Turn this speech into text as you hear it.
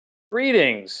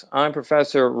Greetings. I'm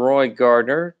Professor Roy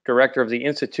Gardner, Director of the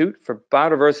Institute for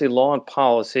Biodiversity Law and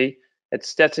Policy at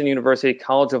Stetson University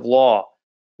College of Law,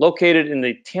 located in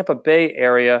the Tampa Bay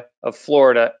area of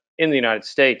Florida in the United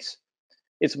States.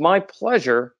 It's my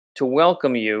pleasure to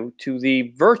welcome you to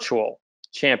the virtual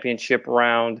championship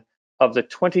round of the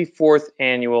 24th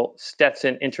Annual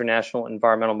Stetson International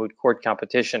Environmental Moot Court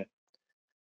Competition.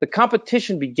 The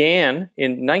competition began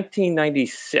in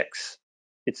 1996.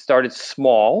 It started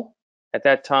small. At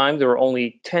that time, there were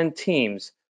only 10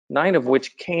 teams, 9 of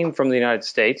which came from the United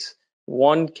States.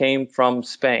 1 came from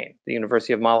Spain, the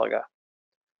University of Malaga.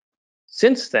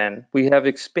 Since then, we have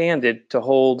expanded to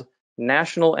hold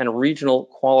national and regional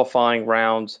qualifying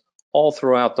rounds all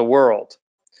throughout the world.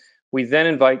 We then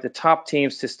invite the top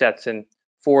teams to Stetson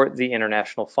for the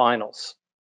international finals.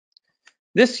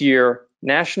 This year,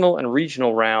 national and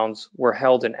regional rounds were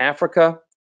held in Africa,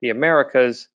 the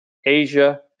Americas,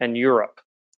 Asia, and Europe.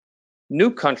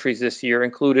 New countries this year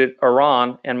included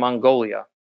Iran and Mongolia.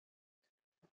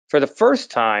 For the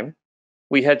first time,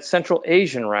 we had Central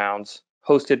Asian rounds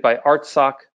hosted by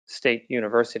Artsakh State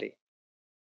University.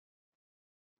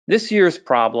 This year's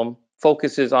problem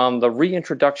focuses on the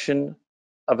reintroduction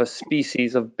of a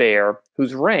species of bear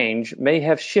whose range may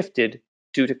have shifted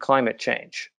due to climate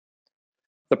change.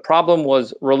 The problem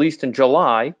was released in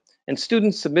July, and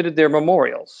students submitted their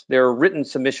memorials, their written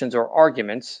submissions or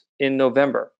arguments, in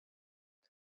November.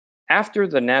 After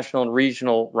the national and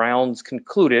regional rounds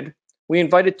concluded, we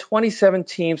invited 27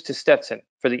 teams to Stetson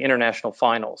for the international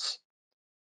finals.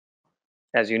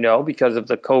 As you know, because of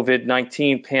the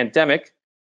COVID-19 pandemic,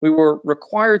 we were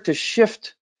required to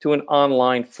shift to an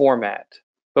online format,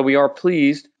 but we are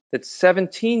pleased that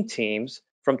 17 teams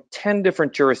from 10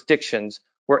 different jurisdictions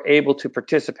were able to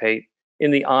participate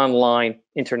in the online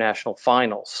international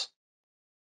finals.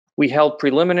 We held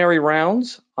preliminary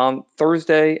rounds on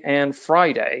Thursday and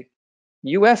Friday,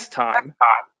 US time.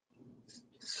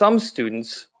 Some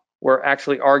students were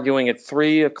actually arguing at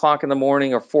 3 o'clock in the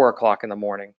morning or 4 o'clock in the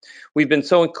morning. We've been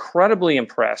so incredibly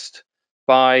impressed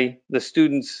by the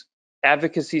students'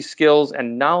 advocacy skills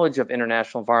and knowledge of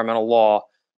international environmental law,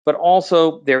 but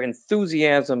also their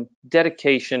enthusiasm,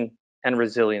 dedication, and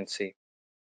resiliency.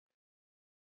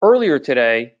 Earlier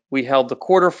today, we held the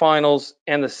quarterfinals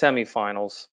and the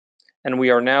semifinals, and we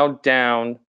are now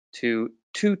down to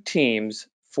 2 teams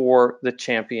for the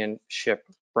championship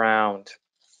round.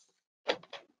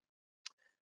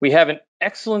 We have an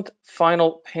excellent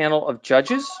final panel of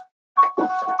judges.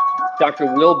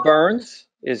 Dr. Will Burns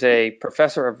is a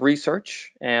professor of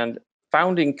research and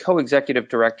founding co-executive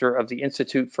director of the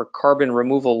Institute for Carbon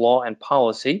Removal Law and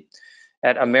Policy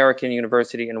at American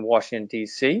University in Washington,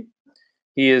 D.C.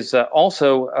 He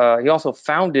also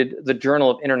founded the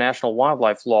Journal of International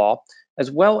Wildlife Law, as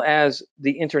well as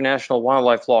the International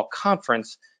Wildlife Law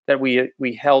Conference that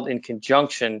we held in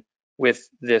conjunction with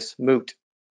this moot.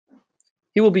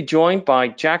 He will be joined by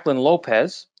Jacqueline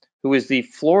Lopez, who is the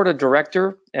Florida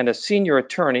Director and a Senior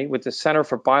Attorney with the Center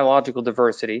for Biological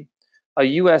Diversity, a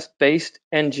US-based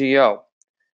NGO.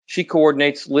 She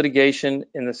coordinates litigation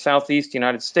in the Southeast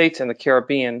United States and the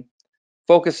Caribbean,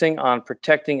 focusing on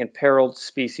protecting imperiled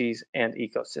species and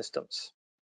ecosystems.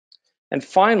 And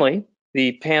finally,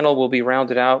 the panel will be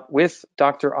rounded out with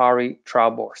Dr. Ari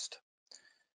Trauborst.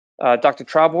 Dr.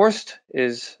 Trauborst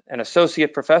is an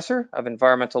associate professor of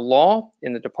environmental law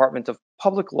in the Department of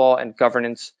Public Law and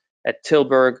Governance at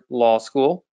Tilburg Law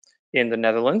School in the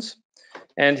Netherlands.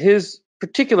 And his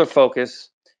particular focus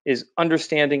is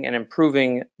understanding and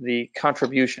improving the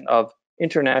contribution of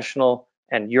international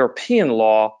and European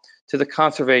law to the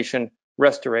conservation,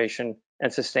 restoration,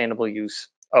 and sustainable use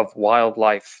of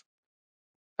wildlife.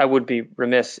 I would be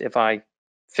remiss if I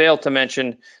failed to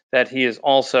mention that he is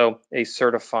also a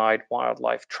certified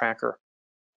wildlife tracker.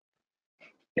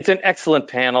 It's an excellent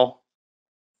panel.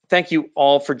 Thank you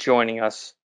all for joining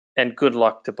us, and good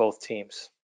luck to both teams.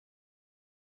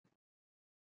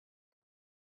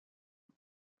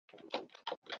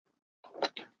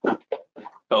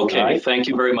 Okay, thank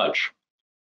you very much.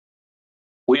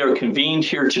 We are convened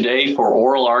here today for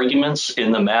oral arguments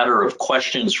in the matter of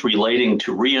questions relating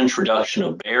to reintroduction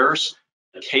of bears,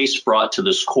 a case brought to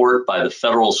this court by the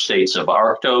federal states of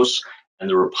Arctos and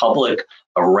the Republic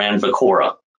of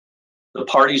Ranvikora. The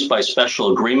parties by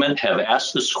special agreement have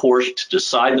asked this court to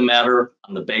decide the matter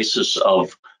on the basis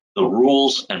of the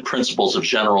rules and principles of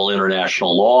general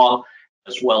international law,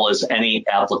 as well as any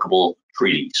applicable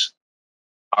treaties.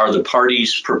 Are the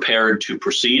parties prepared to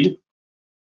proceed?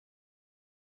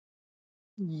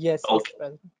 Yes.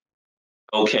 Okay.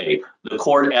 Okay, the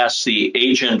court asks the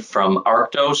agent from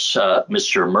Arctos,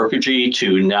 Mr. Mukherjee,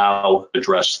 to now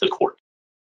address the court.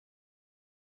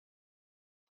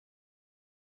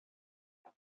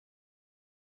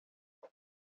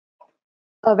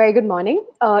 A very good morning.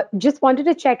 Just wanted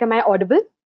to check, am I audible?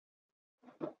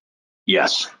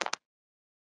 Yes.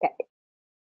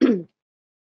 Okay.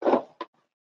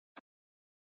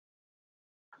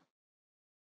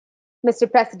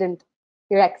 Mr. President,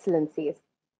 Your Excellencies,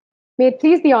 may it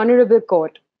please the Honorable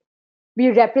Court,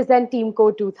 we represent Team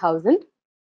Code 2000,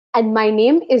 and my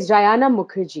name is Rayana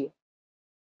Mukherjee.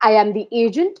 I am the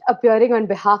agent appearing on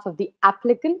behalf of the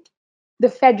applicant, the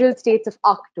federal states of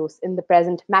Arctos, in the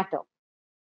present matter.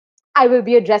 I will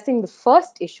be addressing the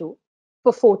first issue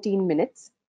for 14 minutes,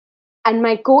 and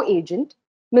my co-agent,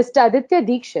 Mr. Aditya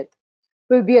Dikshit,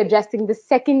 will be addressing the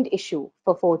second issue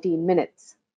for 14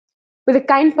 minutes. With the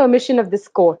kind permission of this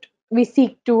court, we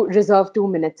seek to reserve 2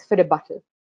 minutes for rebuttal.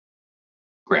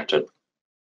 Granted.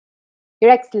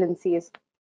 Your Excellencies,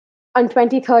 on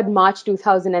 23rd March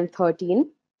 2013,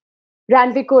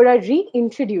 Ranvikora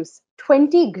reintroduced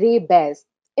 20 grey bears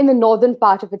in the northern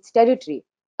part of its territory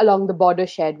along the border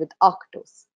shared with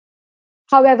Arctos.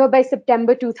 However, by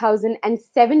September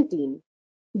 2017,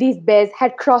 these bears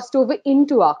had crossed over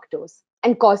into Arctos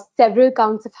and caused several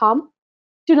counts of harm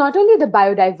to not only the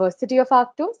biodiversity of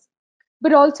Arctos,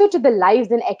 but also to the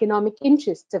lives and economic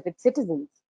interests of its citizens.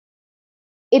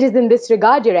 It is in this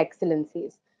regard, Your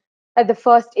Excellencies, that the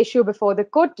first issue before the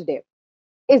court today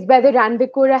is whether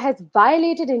Ranvikora has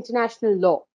violated international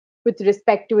law with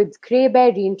respect to its grey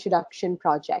bear reintroduction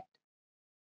project.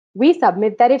 We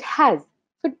submit that it has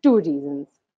for 2 reasons.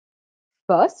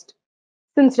 First,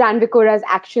 since Ranvikora's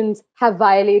actions have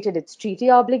violated its treaty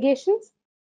obligations,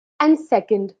 and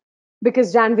second,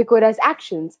 because Ranvikora's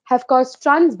actions have caused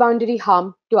transboundary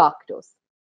harm to Arctos.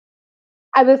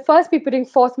 I will first be putting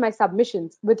forth my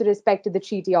submissions with respect to the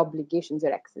treaty obligations,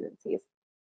 Your Excellencies.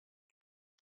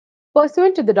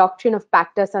 Pursuant to the doctrine of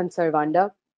pacta sunt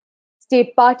servanda,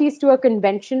 state parties to a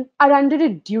convention are under a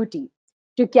duty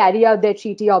to carry out their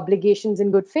treaty obligations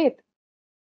in good faith.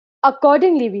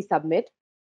 Accordingly, we submit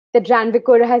that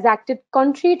Ranvikora has acted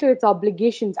contrary to its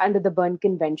obligations under the Berne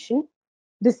Convention,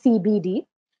 the CBD,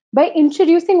 by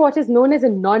introducing what is known as a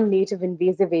non-native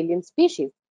invasive alien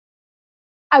species.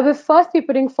 I will first be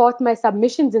putting forth my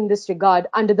submissions in this regard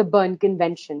under the Berne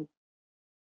Convention.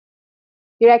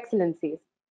 Your Excellencies,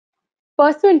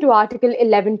 pursuant to Article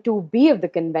 11.2b of the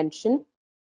Convention,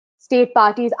 state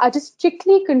parties are to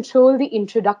strictly control the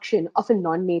introduction of a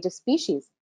non-native species.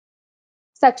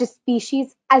 Such a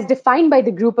species, as defined by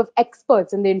the group of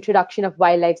experts in the introduction of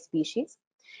wildlife species,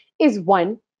 is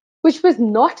one which was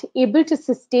not able to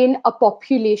sustain a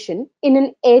population in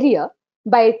an area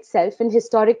by itself in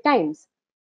historic times.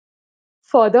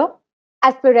 Further,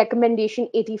 as per Recommendation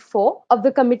 84 of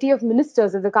the Committee of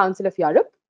Ministers of the Council of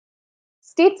Europe,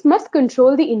 states must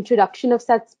control the introduction of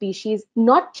such species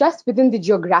not just within the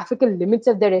geographical limits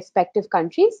of their respective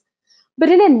countries, but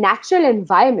in a natural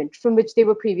environment from which they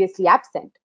were previously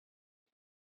absent.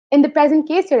 In the present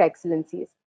case, Your Excellencies.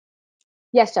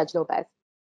 Yes, Judge Lopez.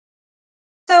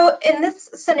 So in this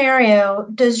scenario,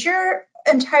 does your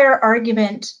entire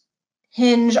argument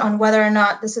hinge on whether or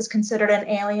not this is considered an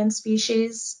alien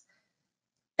species?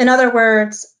 In other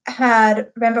words,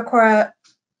 had Ranvikora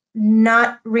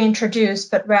not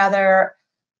reintroduced, but rather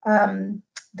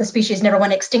the species never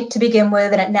went extinct to begin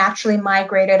with and it naturally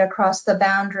migrated across the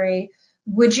boundary,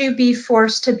 would you be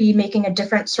forced to be making a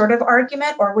different sort of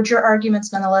argument, or would your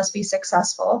arguments nonetheless be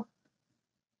successful?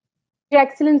 Your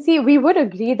Excellency, we would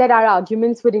agree that our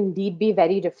arguments would indeed be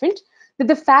very different, that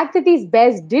the fact that these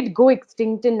bears did go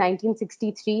extinct in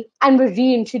 1963 and were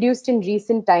reintroduced in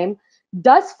recent time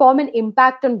does form an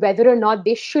impact on whether or not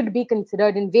they should be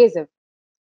considered invasive.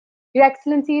 Your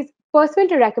Excellencies,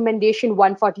 pursuant to Recommendation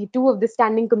 142 of the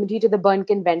Standing Committee to the Berne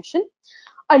Convention,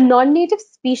 a non-native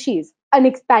species and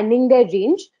expanding their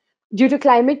range due to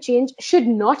climate change should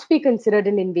not be considered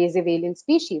an invasive alien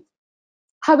species.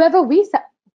 However,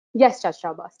 yes, Judge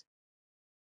Chowbast.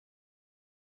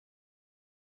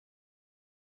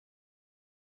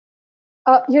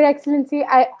 Your Excellency,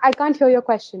 I can't hear your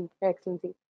question, Your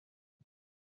Excellency.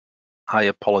 I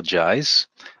apologize.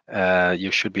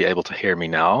 You should be able to hear me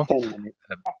now.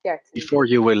 Before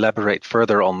you elaborate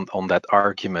further on that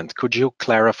argument, could you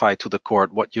clarify to the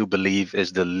court what you believe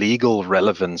is the legal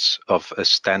relevance of a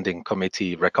standing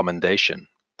committee recommendation?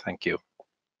 Thank you.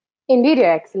 Indeed,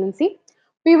 Your Excellency.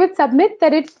 We would submit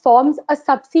that it forms a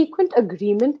subsequent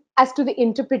agreement as to the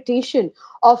interpretation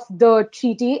of the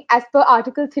treaty as per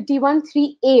Article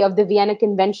 31(3)(a) of the Vienna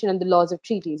Convention on the Laws of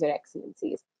Treaties, Your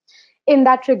Excellencies. In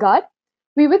that regard,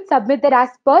 we would submit that as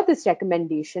per this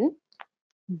recommendation,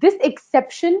 This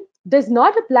exception does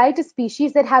not apply to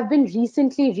species that have been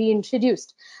recently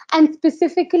reintroduced, and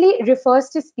specifically refers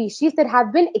to species that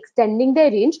have been extending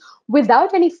their range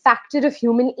without any factor of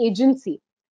human agency.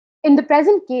 In the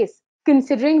present case,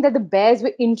 considering that the bears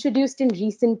were introduced in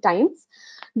recent times,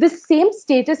 the same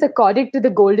status accorded to the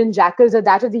golden jackals or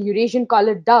that of the Eurasian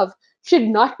collared dove should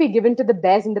not be given to the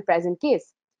bears in the present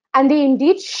case, and they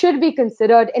indeed should be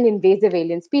considered an invasive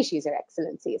alien species, Your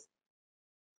Excellencies.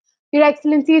 Your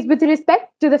Excellencies, with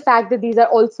respect to the fact that these are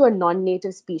also a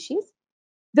non-native species,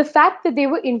 the fact that they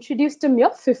were introduced a mere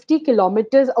 50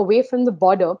 kilometers away from the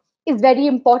border is very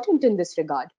important in this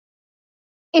regard.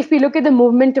 If we look at the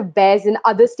movement of bears in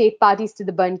other state parties to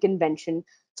the Berne Convention,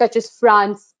 such as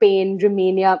France, Spain,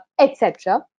 Romania,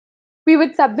 etc., we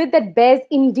would submit that bears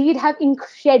indeed have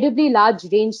incredibly large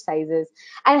range sizes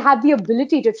and have the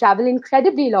ability to travel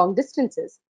incredibly long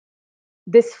distances.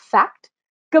 This fact,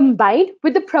 combined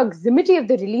with the proximity of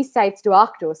the release sites to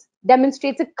Arctos,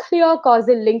 demonstrates a clear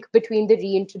causal link between the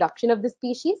reintroduction of the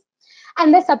species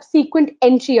and the subsequent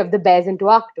entry of the bears into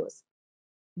Arctos.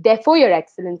 Therefore, Your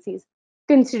Excellencies,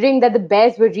 considering that the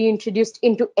bears were reintroduced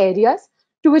into areas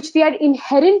to which they are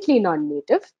inherently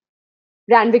non-native,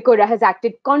 Ranvikora has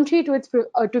acted contrary to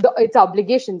its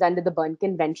obligations under the Berne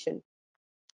Convention.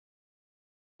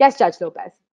 Yes, Judge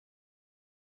Lopez.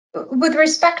 With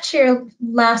respect to your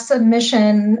last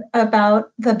submission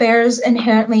about the bears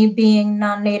inherently being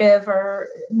non-native or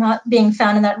not being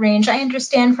found in that range, I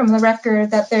understand from the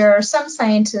record that there are some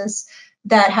scientists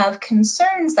that have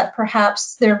concerns that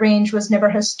perhaps their range was never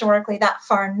historically that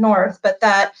far north, but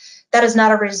that is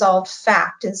not a resolved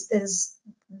fact. Is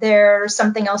there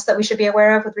something else that we should be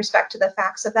aware of with respect to the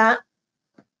facts of that?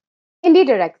 Indeed,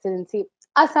 Your Excellency.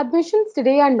 Our submissions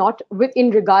today are not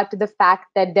in regard to the fact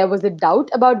that there was a doubt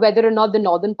about whether or not the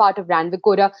northern part of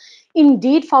Ranvikora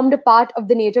indeed formed a part of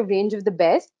the native range of the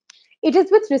bears. It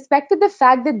is with respect to the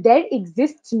fact that there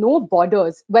exists no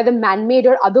borders, whether man-made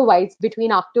or otherwise,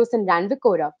 between Arctos and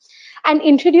Ranvikora. And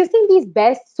introducing these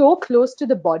bears so close to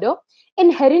the border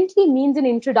inherently means an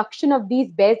introduction of these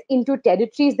bears into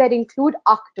territories that include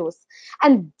Arctos.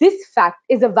 And this fact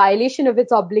is a violation of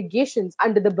its obligations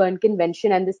under the Berne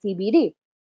Convention and the CBD.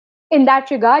 In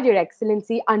that regard, Your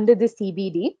Excellency, under the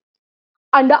CBD,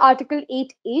 under Article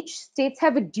 8H, states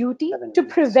have a duty to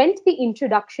prevent the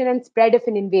introduction and spread of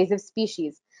an invasive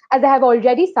species. As I have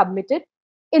already submitted,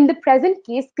 in the present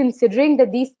case, considering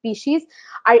that these species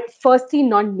are firstly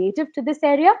non-native to this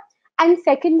area, and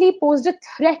secondly posed a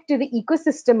threat to the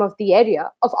ecosystem of the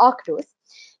area of Arctos,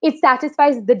 it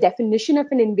satisfies the definition of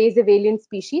an invasive alien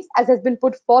species as has been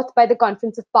put forth by the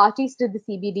Conference of Parties to the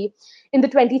CBD in the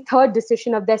 23rd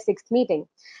decision of their 6th meeting,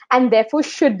 and therefore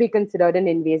should be considered an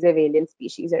invasive alien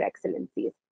species, Your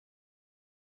Excellencies.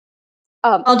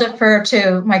 I'll defer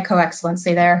to my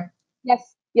co-excellency there.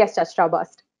 Yes, Judge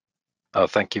Strawburst. Oh,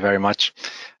 thank you very much.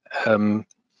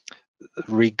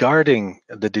 Regarding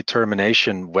the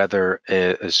determination whether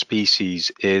a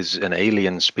species is an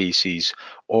alien species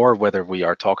or whether we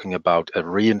are talking about a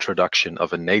reintroduction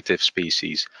of a native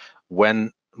species,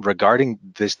 when regarding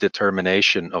this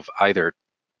determination of either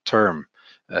term,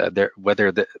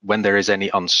 when there is any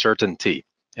uncertainty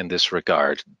in this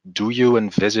regard, do you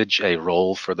envisage a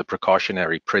role for the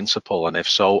precautionary principle, and if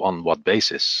so, on what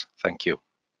basis? Thank you.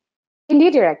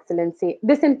 Indeed, Your Excellency.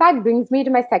 This in fact brings me to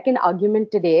my second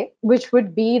argument today, which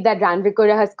would be that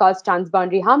Ranvikora has caused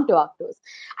transboundary harm to Arctos.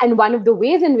 And one of the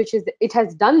ways in which it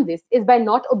has done this is by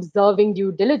not observing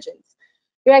due diligence.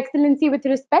 Your Excellency, with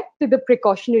respect to the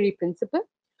precautionary principle,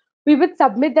 we would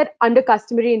submit that under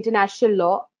customary international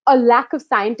law, a lack of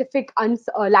scientific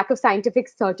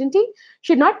certainty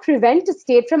should not prevent a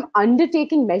state from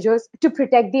undertaking measures to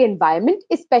protect the environment,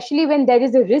 especially when there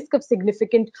is a risk of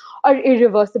significant or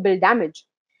irreversible damage.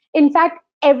 In fact,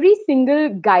 every single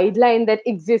guideline that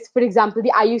exists, for example,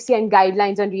 the IUCN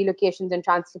guidelines on relocations and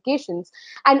translocations,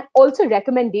 and also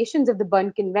recommendations of the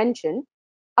Berne Convention.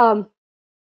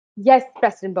 Yes,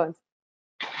 President Burns.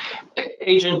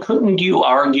 Agent, couldn't you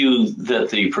argue that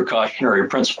the precautionary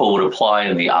principle would apply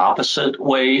in the opposite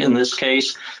way in this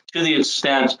case, to the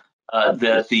extent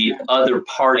that the other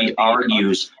party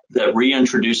argues that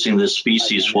reintroducing this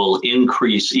species will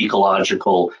increase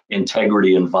ecological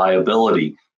integrity and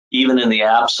viability, even in the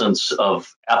absence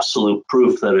of absolute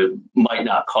proof that it might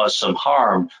not cause some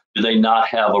harm? Do they not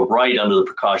have a right under the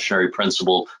precautionary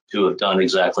principle to have done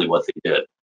exactly what they did?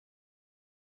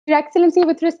 Your Excellency,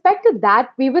 with respect to that,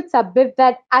 we would submit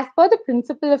that as per the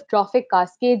principle of trophic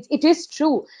cascades, it is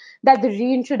true that the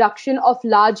reintroduction of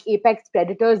large apex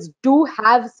predators do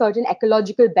have certain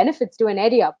ecological benefits to an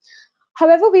area.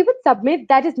 However, we would submit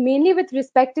that is mainly with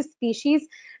respect to species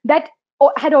that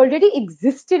or had already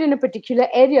existed in a particular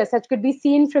area. Such could be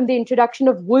seen from the introduction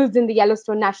of wolves in the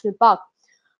Yellowstone National Park.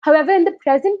 However, in the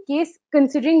present case,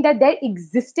 considering that there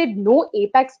existed no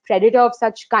apex predator of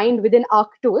such kind within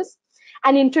Arctos,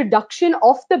 an introduction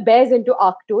of the bears into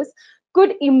Arctos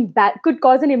could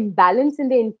cause an imbalance in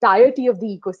the entirety of the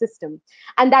ecosystem.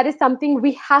 And that is something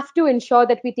we have to ensure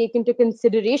that we take into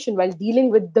consideration while dealing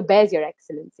with the bears, Your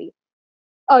Excellency.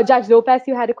 Judge Lopez,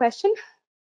 you had a question?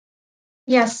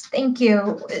 Yes, thank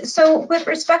you. So with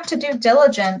respect to due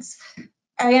diligence,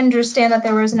 I understand that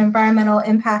there was an environmental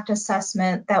impact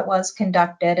assessment that was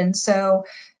conducted. And so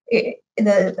I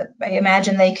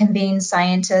imagine they convened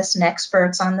scientists and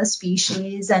experts on the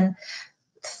species and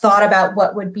thought about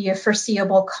what would be a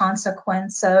foreseeable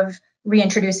consequence of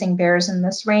reintroducing bears in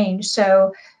this range.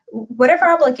 So whatever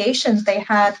obligations they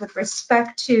had with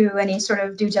respect to any sort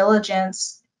of due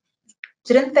diligence,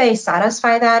 didn't they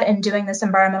satisfy that in doing this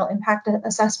environmental impact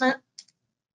assessment?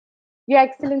 Your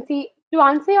Excellency, to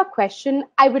answer your question,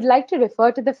 I would like to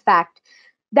refer to the fact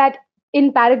that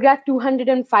in paragraph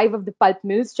 205 of the Pulp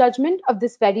Mills judgment of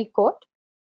this very court,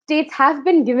 states have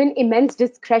been given immense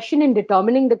discretion in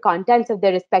determining the contents of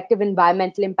their respective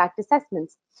environmental impact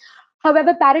assessments.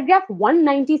 However, paragraph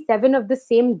 197 of the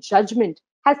same judgment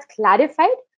has clarified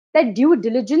that due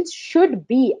diligence should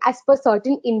be as per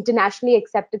certain internationally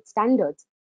accepted standards.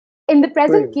 In the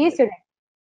present case,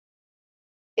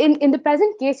 in the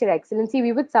present case, Your Excellency,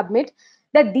 we would submit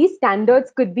that these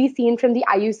standards could be seen from the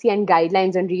IUCN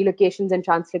guidelines on relocations and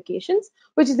translocations,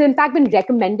 which has in fact been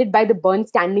recommended by the Berne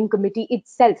Standing Committee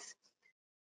itself,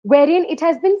 wherein it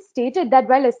has been stated that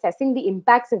while assessing the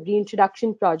impacts of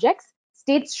reintroduction projects,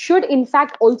 states should in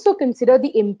fact also consider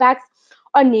the impacts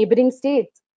on neighboring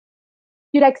states.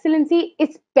 Your Excellency,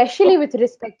 especially with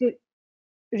respect to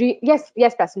yes,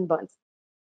 President Burns.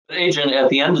 Agent, at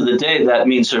the end of the day, that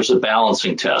means there's a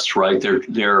balancing test, right?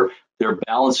 They're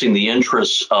balancing the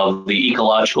interests of the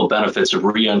ecological benefits of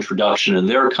reintroduction in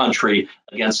their country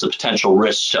against the potential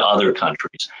risks to other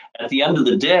countries. At the end of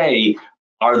the day,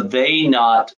 are they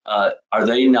not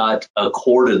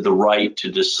accorded the right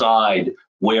to decide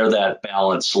where that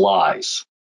balance lies?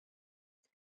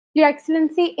 Your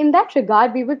Excellency, in that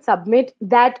regard, we would submit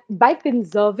that by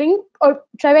conserving or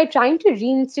by trying to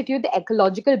reinstitute the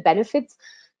ecological benefits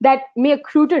that may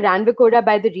accrue to Ranvikora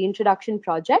by the reintroduction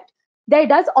project, there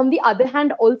does, on the other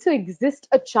hand, also exist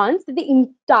a chance that the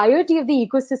entirety of the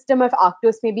ecosystem of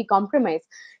Arctos may be compromised,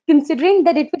 considering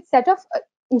that it would set off.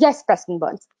 Yes, President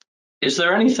Burns. Is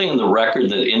there anything in the record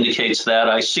that indicates that?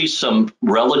 I see some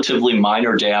relatively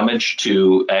minor damage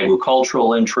to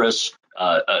agricultural interests,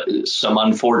 some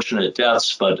unfortunate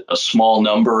deaths, but a small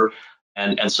number,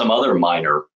 and some other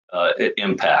minor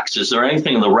impacts. Is there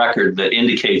anything in the record that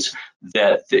indicates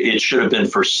that it should have been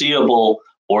foreseeable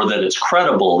or that it's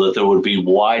credible that there would be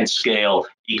wide-scale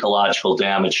ecological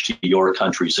damage to your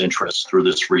country's interests through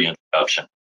this reintroduction?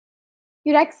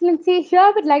 Your Excellency, here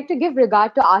I would like to give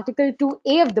regard to Article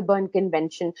 2A of the Berne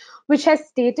Convention, which has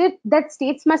stated that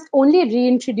states must only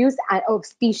reintroduce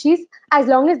species as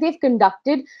long as they've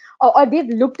conducted or they've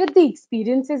looked at the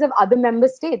experiences of other member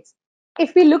states.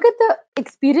 If we look at the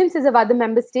experiences of other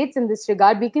member states in this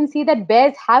regard, we can see that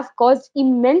bears have caused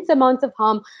immense amounts of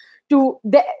harm to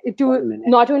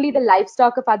not only the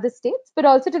livestock of other states, but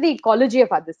also to the ecology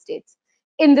of other states.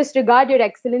 In this regard, Your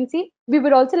Excellency, we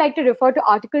would also like to refer to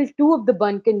Article 2 of the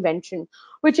Berne Convention,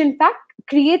 which in fact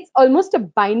creates almost a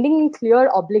binding and clear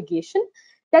obligation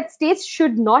that states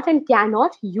should not and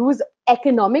cannot use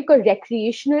economic or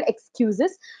recreational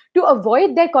excuses to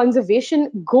avoid their conservation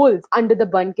goals under the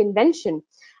Berne Convention,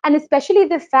 and especially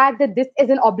the fact that this is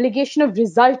an obligation of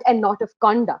result and not of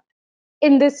conduct.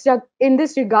 In this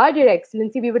regard, Your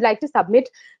Excellency, we would like to submit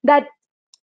that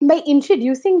by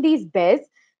introducing these bears,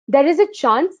 there is a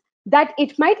chance that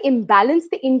it might imbalance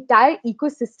the entire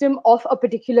ecosystem of a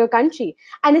particular country.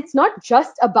 And it's not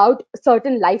just about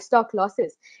certain livestock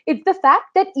losses. It's the fact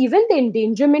that even the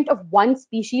endangerment of one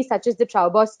species, such as the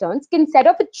trowbar sterns, can set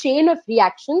off a chain of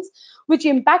reactions which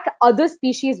impact other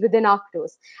species within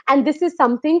Arctos. And this is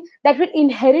something that will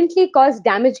inherently cause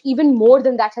damage even more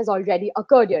than that has already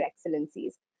occurred, Your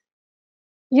Excellencies.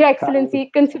 Your Excellency,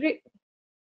 considering...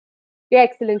 Your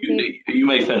Excellency. You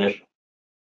may finish.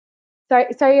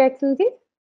 Sorry, Your Excellency?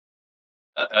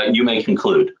 You may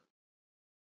conclude.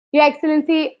 Your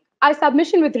Excellency, our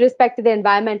submission with respect to the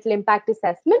environmental impact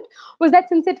assessment was that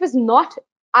since it was not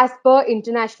as per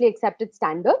internationally accepted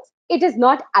standards, it is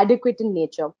not adequate in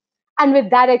nature. And with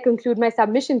that, I conclude my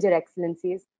submissions, Your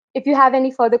Excellencies. If you have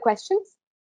any further questions.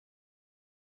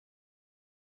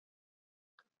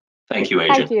 Thank you,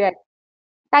 Agent.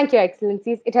 Thank you, Your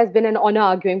Excellencies. It has been an honor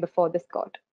arguing before this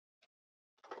court.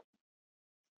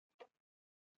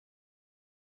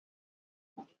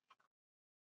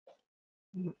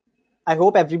 I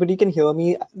hope everybody can hear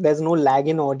me. There's no lag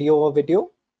in audio or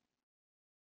video.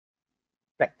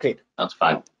 Right, great. That's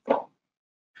fine.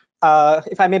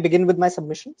 If I may begin with my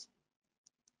submissions.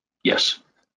 Yes.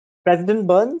 President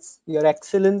Burns, Your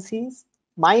Excellencies,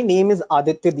 my name is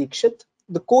Aditya Dikshit,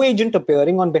 the co-agent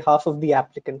appearing on behalf of the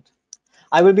applicant.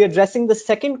 I will be addressing the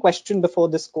second question before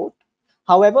this court.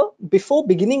 However, before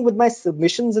beginning with my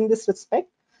submissions in this respect,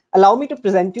 allow me to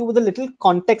present you with a little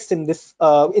context in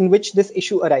which this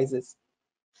issue arises.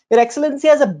 Your Excellency,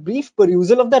 as a brief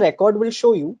perusal of the record will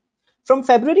show you, from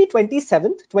February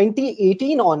 27th,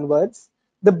 2018 onwards,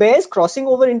 the bears crossing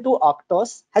over into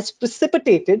Arctos has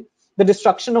precipitated the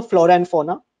destruction of flora and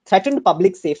fauna, threatened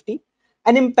public safety,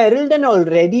 and imperiled an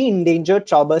already endangered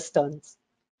traverse terns.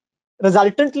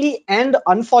 Resultantly and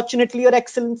unfortunately, Your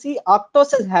Excellency,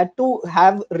 Arctos has had to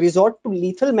have resort to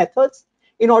lethal methods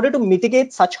in order to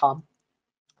mitigate such harm.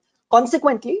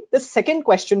 Consequently, the second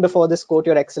question before this court,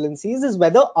 Your Excellencies, is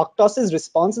whether Arctos's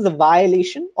response is a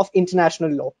violation of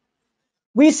international law.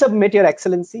 We submit, Your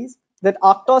Excellencies, that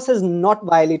Arctos has not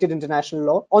violated international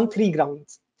law on three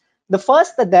grounds. The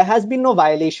first, that there has been no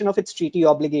violation of its treaty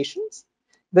obligations.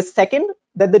 The second,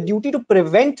 that the duty to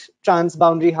prevent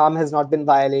transboundary harm has not been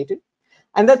violated.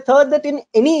 And the third, that in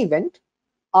any event,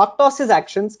 Arctos's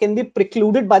actions can be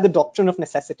precluded by the doctrine of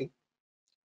necessity.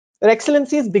 Your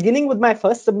Excellencies, beginning with my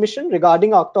first submission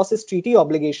regarding Arctos's treaty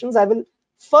obligations, I will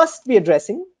first be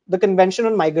addressing the Convention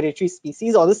on Migratory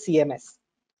Species, or the CMS.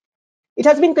 It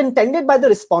has been contended by the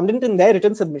respondent in their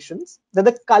written submissions that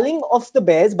the culling of the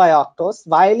bears by Arctos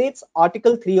violates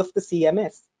Article 3 of the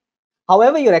CMS.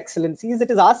 However, Your Excellencies,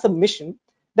 it is our submission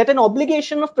that an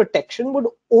obligation of protection would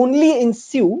only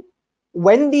ensue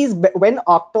when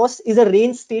Arctos is a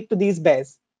range state to these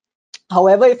bears.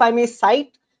 However, if I may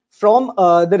cite from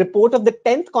the report of the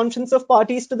 10th Conference of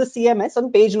Parties to the CMS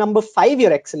on page number 5,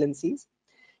 Your Excellencies,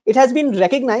 it has been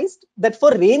recognized that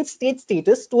for range state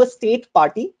status to a state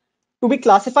party to be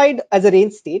classified as a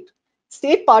range state,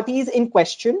 state parties in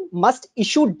question must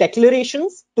issue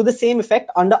declarations to the same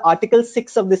effect under Article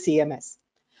 6 of the CMS.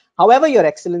 However, Your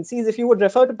Excellencies, if you would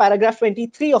refer to paragraph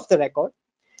 23 of the record,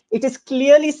 it is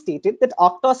clearly stated that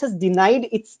Arctos has denied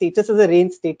its status as a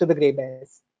range state to the grey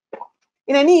bears.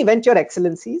 In any event, Your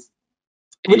Excellencies,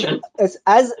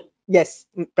 yes,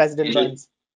 President Burns.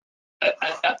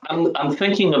 I'm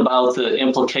thinking about the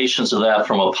implications of that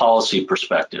from a policy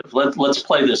perspective. Let's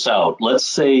play this out. Let's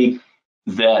say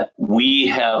that we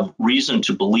have reason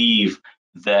to believe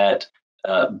that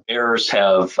bears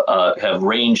have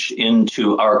ranged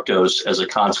into Arctos as a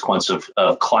consequence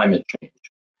of climate change.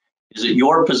 Is it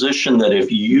your position that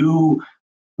if you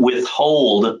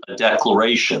withhold a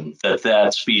declaration that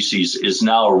that species is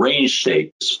now a range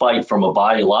state, despite from a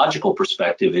biological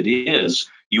perspective it is,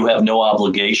 you have no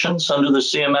obligations under the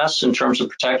CMS in terms of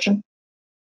protection?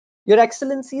 Your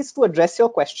Excellencies, to address your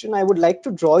question, I would like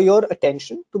to draw your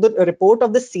attention to the report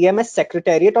of the CMS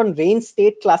Secretariat on range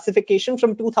state classification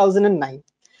from 2009,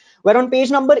 where on page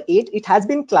number 8, it has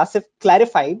been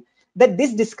clarified that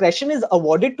this discretion is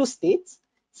awarded to states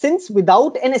since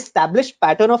without an established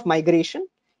pattern of migration,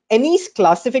 any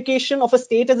classification of a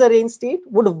state as a range state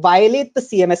would violate the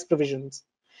CMS provisions.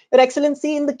 Your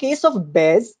Excellency, in the case of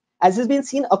bears, as has been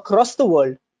seen across the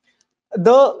world,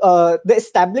 the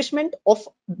establishment of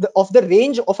the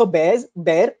range of a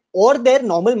bear or their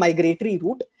normal migratory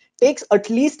route takes at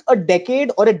least a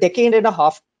decade or a decade and a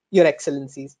half, Your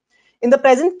Excellencies. In the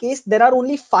present case, there are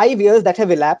only 5 years that have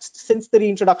elapsed since the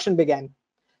reintroduction began.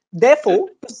 Therefore,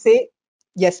 to say,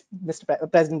 yes,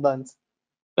 Mr. President Burns.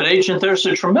 But Agent, there's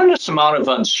a tremendous amount of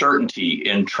uncertainty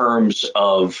in terms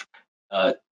of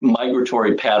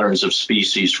migratory patterns of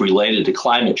species related to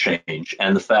climate change,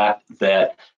 and the fact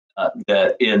that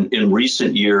that in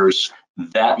recent years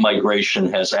that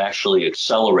migration has actually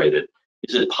accelerated.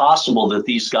 Is it possible that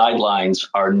these guidelines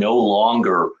are no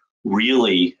longer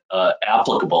really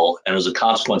applicable, and as a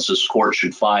consequence, this court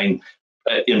should find,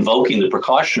 invoking the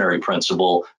precautionary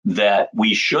principle, that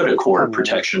we should accord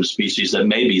protection to species that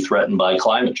may be threatened by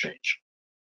climate change?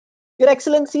 Your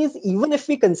Excellencies, even if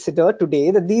we consider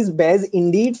today that these bears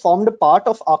indeed formed a part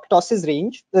of Arctos's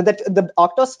range, that the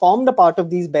Arctos formed a part of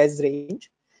these bears'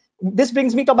 range, this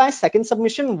brings me to my second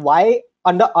submission, why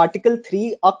under Article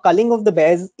 3 a culling of the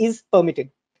bears is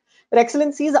permitted. Your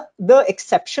Excellencies, the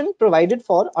exception provided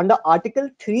for under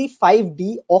Article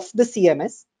 3(5)(d) of the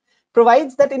CMS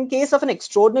provides that in case of an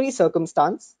extraordinary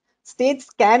circumstance, states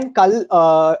can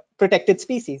cull protected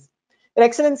species. Your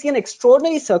Excellency, an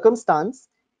extraordinary circumstance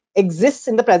exists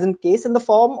in the present case in the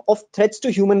form of threats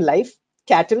to human life,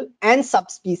 cattle, and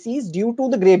subspecies due to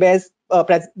the grey bears.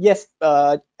 Yes,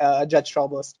 Judge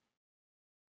Strawburst.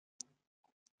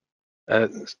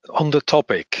 On the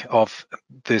topic of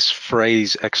this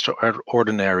phrase,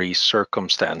 extraordinary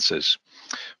circumstances,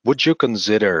 would you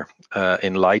consider,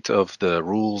 in light of the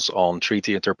rules on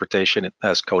treaty interpretation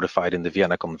as codified in the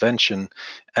Vienna Convention,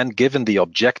 and given the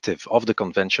objective of the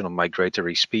Convention on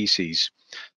Migratory Species,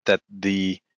 that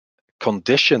the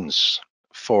conditions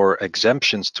for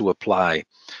exemptions to apply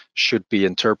should be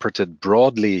interpreted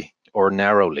broadly or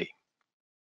narrowly?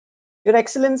 Your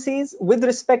Excellencies, with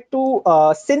respect to,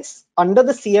 since under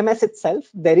the CMS itself,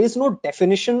 there is no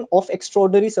definition of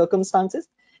extraordinary circumstances,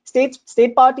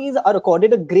 state parties are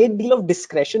accorded a great deal of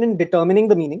discretion in determining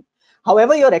the meaning.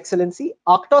 However, Your Excellency,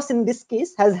 ACTOS in this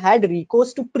case has had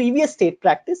recourse to previous state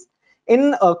practice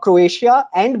in Croatia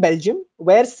and Belgium,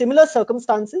 where similar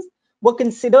circumstances were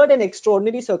considered an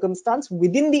extraordinary circumstance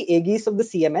within the aegis of the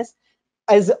CMS,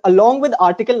 as along with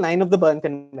Article 9 of the Berne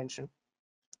Convention.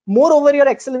 Moreover, Your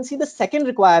Excellency, the second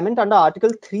requirement under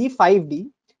Article 3.5d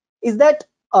is that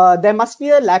there must be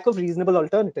a lack of reasonable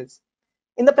alternatives.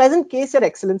 In the present case, Your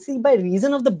Excellency, by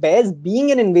reason of the bears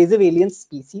being an invasive alien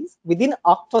species within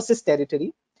ACTOS's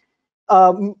territory,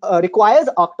 requires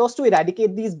ACTOS to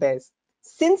eradicate these bears.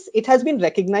 Since it has been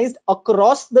recognized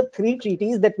across the 3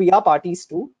 treaties that we are parties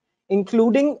to,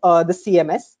 including the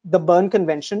CMS, the Berne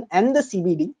Convention, and the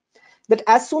CBD, that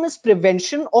as soon as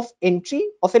prevention of entry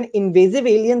of an invasive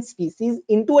alien species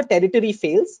into a territory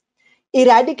fails,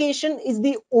 eradication is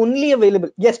the only available.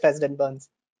 Yes, President Burns.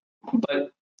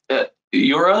 But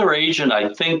your other agent,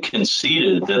 I think,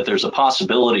 conceded that there's a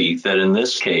possibility that in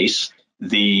this case,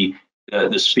 the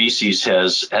species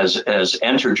has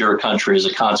entered your country as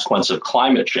a consequence of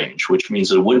climate change, which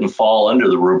means it wouldn't fall under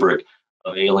the rubric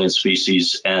of alien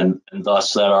species, and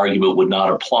thus that argument would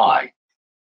not apply.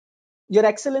 Your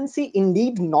Excellency,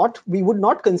 indeed not. We would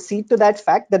not concede to that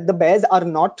fact that the bears are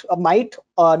not, might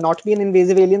not be an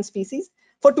invasive alien species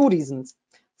for 2 reasons.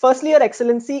 Firstly, Your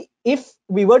Excellency, if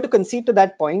we were to concede to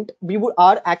that point,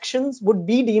 our actions would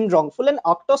be deemed wrongful, and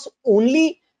ACTOS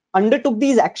only undertook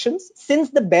these actions since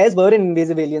the bears were an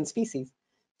invasive alien species.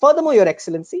 Furthermore, Your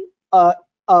Excellency,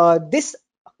 this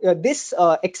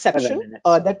exception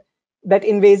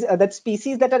that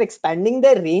species that are expanding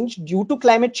their range due to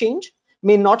climate change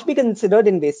may not be considered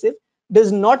invasive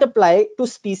does not apply to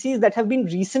species that have been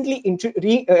recently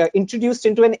introduced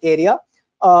into an area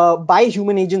by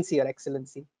human agency, Your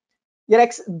Excellency.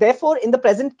 Therefore, in the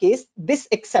present case, this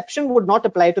exception would not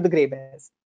apply to the grey bears.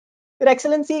 Your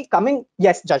Excellency,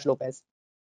 yes, Judge Lopez.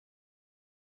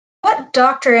 What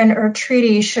doctrine or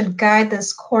treaty should guide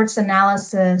this court's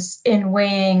analysis in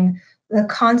weighing the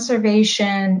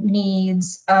conservation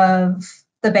needs of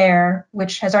the bear,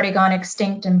 which has already gone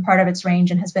extinct in part of its range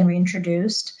and has been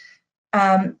reintroduced,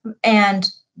 and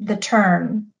the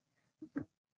tern?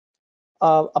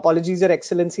 Apologies, Your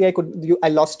Excellency, I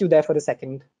lost you there for a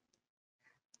second.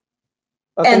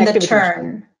 And the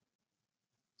tern.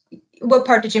 What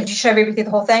part did you should I read with you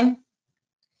the whole thing?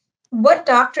 What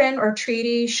doctrine or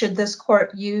treaty should this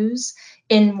court use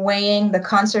in weighing the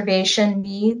conservation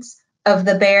needs of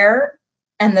the bear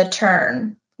and the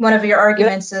tern? One of your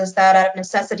arguments is that out of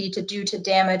necessity due to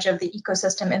damage of the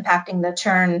ecosystem impacting the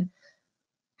tern,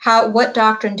 what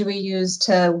doctrine do we use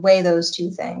to weigh those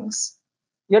 2 things?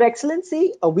 Your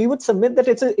Excellency, we would submit that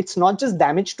it's not just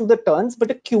damage to the terns, but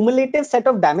a cumulative set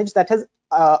of damage that has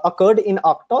occurred in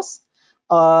ACTOS.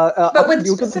 But with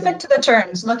specific to the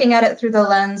terns, looking at it through the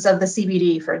lens of the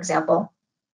CBD, for example.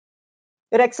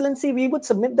 Your Excellency, we would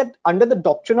submit that under the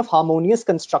doctrine of harmonious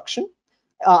construction,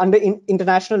 under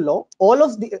international law, all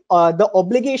of the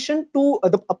obligation to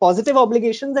the positive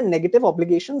obligations and negative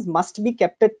obligations must be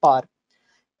kept at par.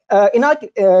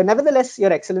 Nevertheless,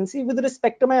 Your Excellency, with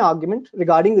respect to my argument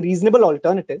regarding reasonable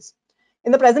alternatives,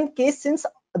 in the present case, since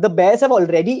the bears have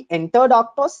already entered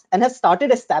ACTOS and have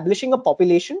started establishing a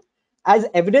population, as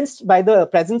evidenced by the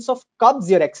presence of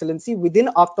cubs, Your Excellency, within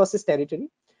ACTOS's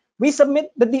territory, we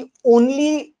submit that the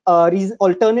only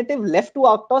alternative left to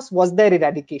ACTOS was their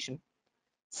eradication.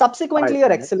 Subsequently,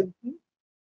 Your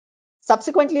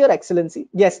Excellency,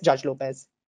 yes, Judge Lopez.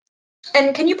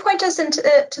 And can you point us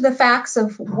to the facts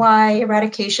of why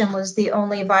eradication was the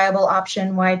only viable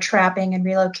option, why trapping and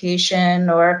relocation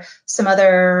or some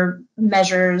other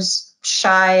measures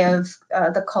shy of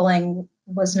the culling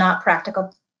was not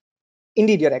practical?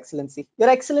 Indeed, Your Excellency. Your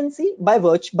Excellency, by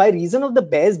reason of the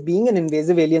bears being an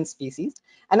invasive alien species,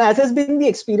 and as has been the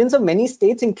experience of many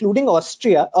states, including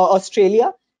Australia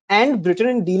and Britain,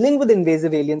 in dealing with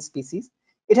invasive alien species,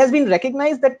 it has been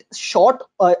recognized that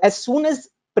as soon as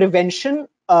prevention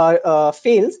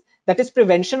fails, that is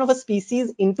prevention of a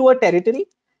species into a territory,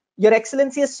 Your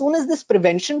Excellency, as soon as this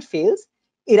prevention fails,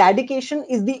 eradication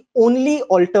is the only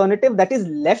alternative that is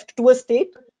left to a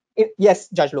state? Yes,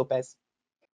 Judge Lopez.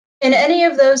 In any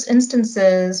of those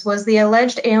instances, was the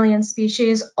alleged alien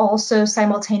species also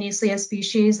simultaneously a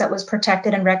species that was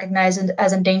protected and recognized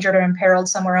as endangered or imperiled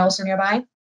somewhere else or nearby?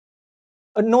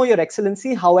 No, Your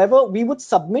Excellency. However, we would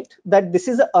submit that this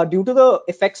is due to the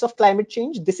effects of climate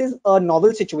change. This is a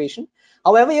novel situation.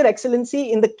 However, Your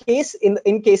Excellency, in the case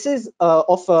in cases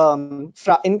of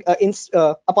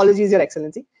apologies, Your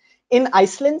Excellency, in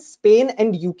Iceland, Spain,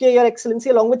 and UK, Your Excellency,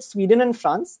 along with Sweden and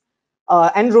France,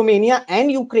 and Romania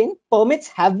and Ukraine, permits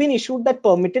have been issued that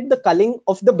permitted the culling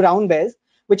of the brown bears,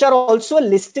 which are also a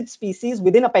listed species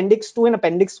within Appendix 2 and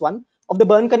Appendix 1 of the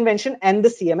Berne Convention and the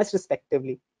CMS,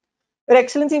 respectively. Your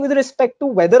Excellency, with respect to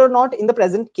whether or not in the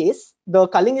present case the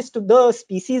culling is to the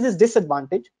species is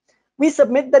disadvantage, we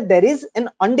submit that there is an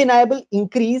undeniable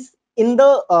increase in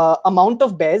the amount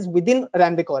of bears within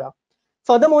Rambicora.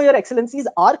 Furthermore, Your Excellencies,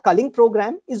 our culling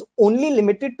program is only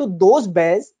limited to those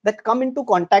bears that come into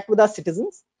contact with our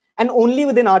citizens and only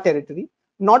within our territory,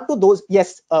 not to those.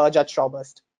 Yes, Judge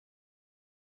Strawburst.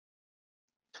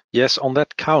 Yes, on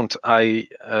that count, I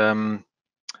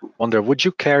wonder, would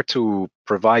you care to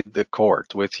provide the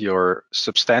court with your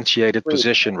substantiated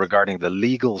position regarding the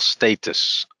legal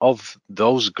status of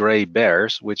those gray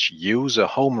bears which use a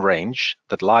home range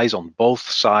that lies on both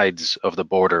sides of the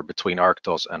border between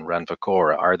Arctos and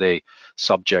Ranvacora? Are they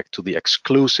subject to the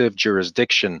exclusive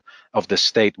jurisdiction of the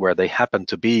state where they happen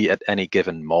to be at any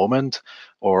given moment,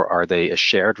 or are they a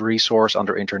shared resource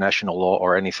under international law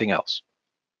or anything else?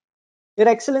 Your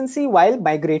Excellency, while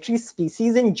migratory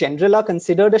species in general are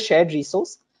considered a shared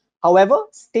resource, however,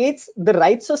 the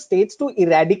rights of states to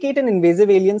eradicate an invasive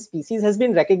alien species has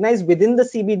been recognized within the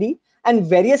CBD and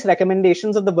various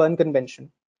recommendations of the Berne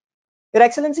Convention. Your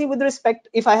Excellency, with respect,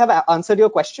 if I have answered your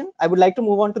question, I would like to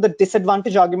move on to the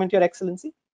disadvantage argument, Your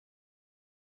Excellency.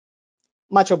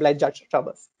 Much obliged, Judge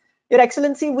Strawburst. Your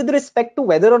Excellency, with respect to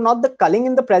whether or not the culling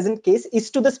in the present case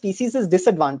is to the species'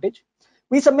 disadvantage,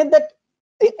 we submit that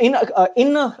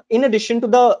in addition to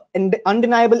the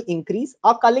undeniable increase,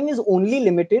 our culling is only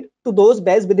limited to those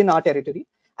bears within our territory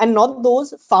and not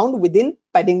those found within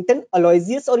Paddington,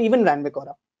 Aloysius, or even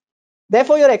Ranvicora.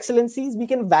 Therefore, Your Excellencies, we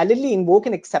can validly invoke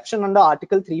an exception under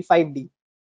Article 35D.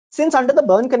 Since under the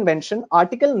Berne Convention,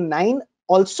 Article 9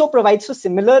 also provides for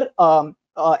similar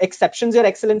exceptions, Your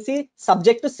Excellency,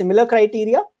 subject to similar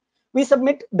criteria, we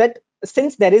submit that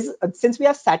since we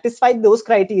have satisfied those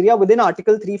criteria within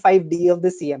Article 35D of the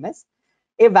CMS,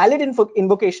 a valid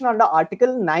invocation under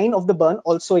Article 9 of the Berne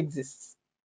also exists.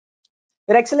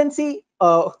 Your Excellency,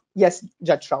 yes,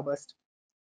 Judge Strawburst.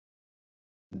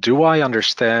 Do I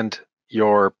understand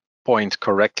your point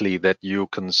correctly that you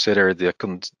consider the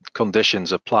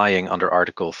conditions applying under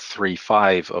Article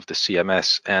 3.5 of the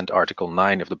CMS and Article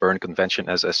 9 of the Berne Convention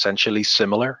as essentially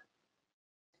similar?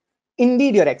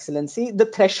 Indeed, Your Excellency, the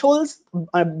thresholds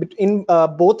in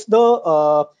both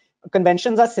the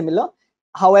conventions are similar.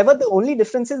 However, the only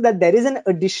difference is that there is an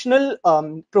additional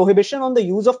prohibition on the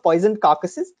use of poisoned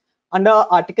carcasses under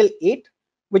Article 8,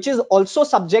 which is also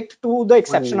subject to the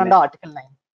exception under Article 9.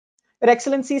 Your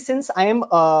Excellency, since I am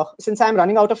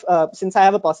running out of since I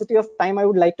have a paucity of time, I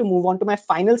would like to move on to my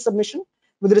final submission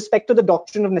with respect to the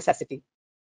doctrine of necessity.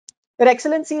 Your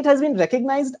Excellency, it has been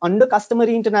recognized under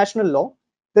customary international law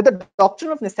that the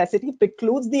doctrine of necessity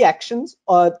precludes the actions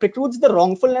or precludes the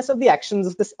wrongfulness of the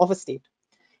actions of a state.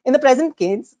 In the present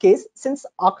case, since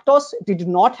Arctos did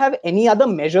not have any other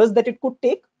measures that it could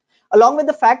take, along with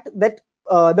the fact that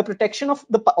the protection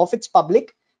of its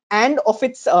public and of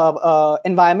its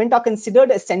environment are considered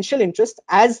essential interests,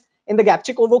 as in the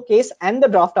Gapchikovo case and the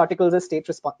draft articles of state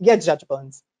response. Yes, Judge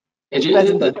Burns.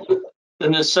 The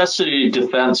necessity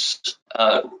defense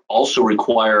also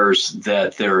requires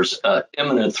that there's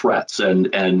imminent threats and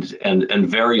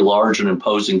very large and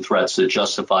imposing threats that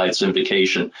justify its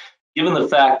invocation. Given the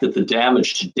fact that the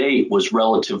damage to date was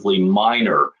relatively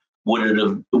minor, would it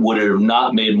have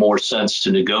not made more sense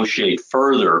to negotiate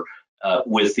further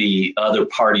with the other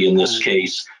party in this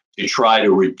case to try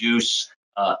to reduce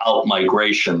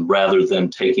out-migration rather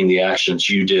than taking the actions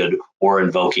you did or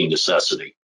invoking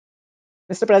necessity?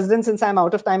 Mr. President, since I'm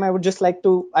out of time, I would just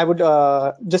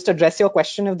just address your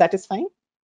question, if that is fine.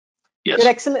 Yes. Your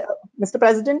Excellent, Mr.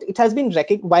 President, it has been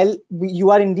recognized, while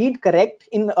you are indeed correct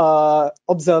in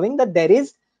observing that there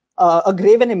is a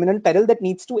grave and imminent peril that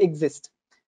needs to exist.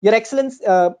 Your Excellency,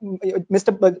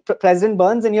 Mr. President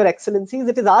Burns and Your Excellencies,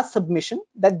 it is our submission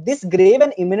that this grave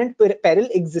and imminent peril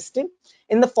existed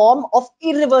in the form of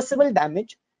irreversible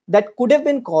damage that could have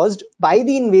been caused by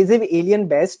the invasive alien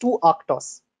bears to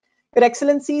Arctos. Your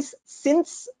Excellencies,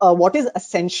 since what is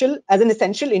essential as an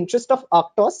essential interest of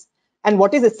Arctos and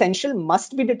what is essential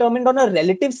must be determined on a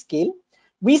relative scale,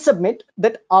 we submit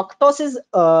that Arctos's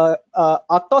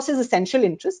essential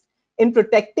interest in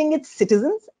protecting its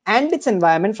citizens and its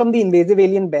environment from the invasive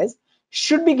alien bears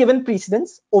should be given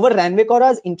precedence over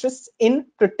Ranvikora's interests in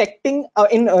protecting,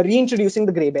 reintroducing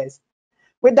the grey bears.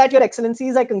 With that, Your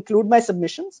Excellencies, I conclude my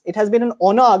submissions. It has been an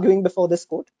honor arguing before this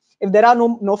court. If there are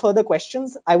no further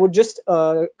questions, I would just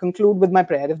conclude with my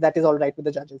prayer, if that is all right with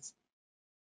the judges.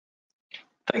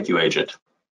 Thank you, Agent.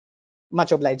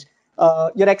 Much obliged.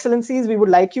 Your Excellencies, we would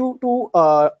like you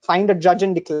to find a judge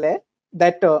and declare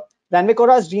that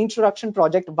Ranvikora's reintroduction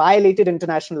project violated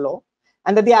international law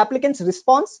and that the applicant's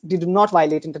response did not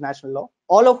violate international law,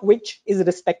 all of which is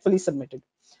respectfully submitted.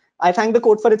 I thank the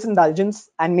court for its indulgence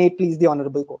and may it please the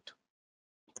honorable court.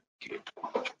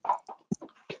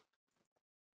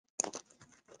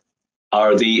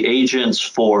 Are the agents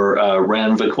for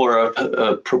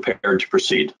Ranvikora prepared to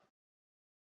proceed?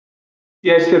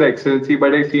 Yes, Your Excellency,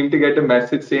 but I seem to get a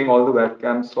message saying all the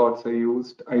webcam slots are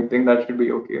used. I think that should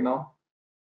be okay now.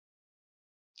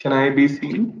 Can I be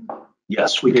seen?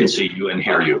 Yes, we can see you and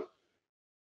hear you.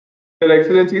 Your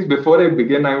Excellencies, before I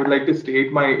begin, I would like to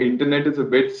state my internet is a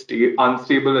bit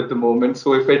unstable at the moment.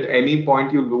 So if at any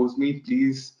point you lose me,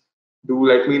 please do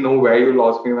let me know where you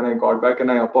lost me when I got back.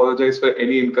 And I apologize for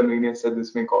any inconvenience that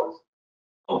this may cause.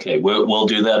 Okay, we'll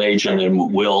do that, Agent,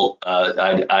 and we'll.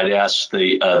 I'd ask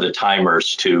the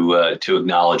timers to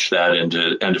acknowledge that and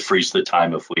to freeze the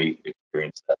time if we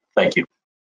experience that. Thank you.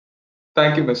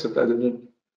 Thank you, Mr. President.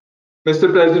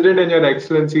 Mr. President and Your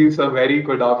Excellencies, a very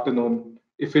good afternoon.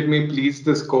 If it may please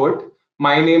this court,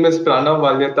 my name is Pranav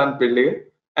Valyatan Pillai,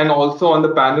 and also on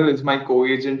the panel is my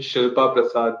co-agent Shilpa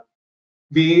Prasad.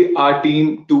 We are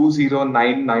Team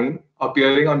 2099,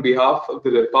 appearing on behalf of the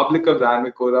Republic of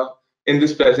Ranvikora in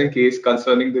this present case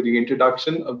concerning the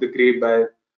reintroduction of the grey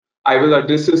bear. I will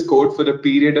address this court for a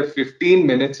period of 15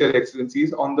 minutes, Your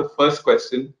Excellencies, on the first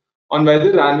question on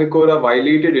whether Ranvikora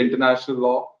violated international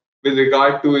law with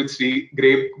regard to its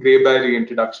grey bear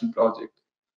reintroduction project.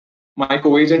 My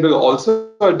co-agent will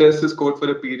also address this court for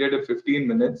a period of 15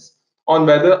 minutes on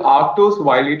whether Arctos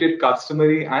violated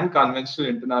customary and conventional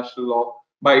international law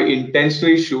by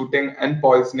intentionally shooting and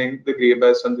poisoning the grey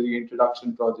bears on the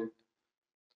reintroduction project.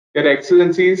 Your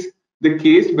Excellencies, the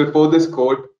case before this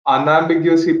court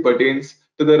unambiguously pertains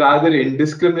to the rather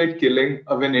indiscriminate killing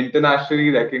of an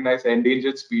internationally recognized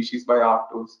endangered species by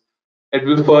Arctos. It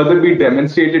will further be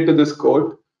demonstrated to this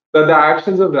court that the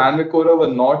actions of Ranvikora were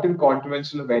not in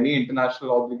contravention of any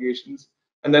international obligations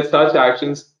and that such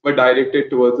actions were directed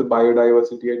towards the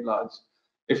biodiversity at large.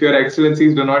 If Your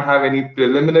Excellencies do not have any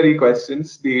preliminary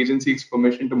questions, the agency seeks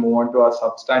permission to move on to our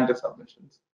substantive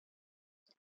submissions.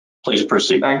 Please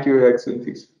proceed. Thank you, Your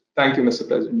Excellencies. Thank you, Mr.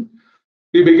 President.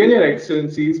 We begin, Your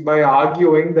Excellencies, by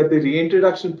arguing that the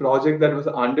reintroduction project that was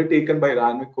undertaken by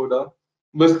Ranvikora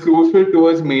was crucial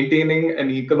towards maintaining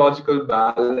an ecological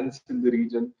balance in the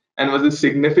region and was a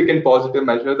significant positive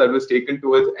measure that was taken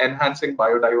towards enhancing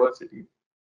biodiversity.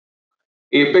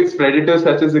 Apex predators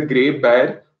such as the grey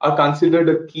bear are considered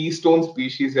a keystone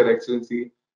species, Your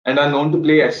Excellency, and are known to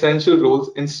play essential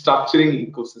roles in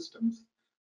structuring ecosystems.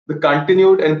 The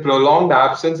continued and prolonged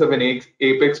absence of an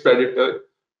apex predator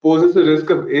poses a risk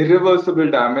of irreversible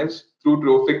damage through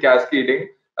trophic cascading,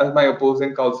 as my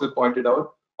opposing counsel pointed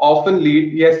out, often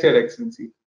lead, yes, Your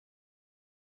Excellency.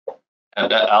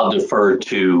 And I'll defer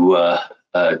to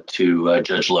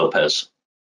Judge Lopez.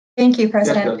 Thank you,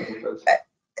 President. Yes,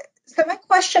 so my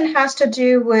question has to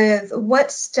do with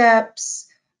what steps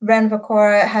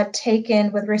Ranvikora had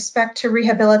taken with respect to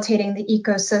rehabilitating the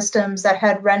ecosystems that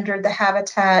had rendered the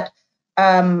habitat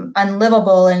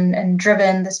unlivable and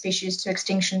driven the species to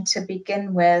extinction to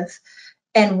begin with,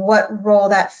 and what role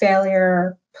that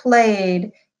failure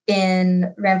played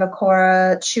in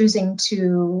Ranvikora choosing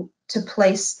to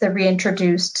place the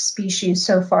reintroduced species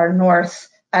so far north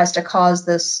as to cause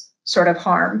this sort of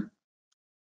harm.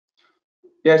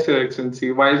 Yes, Your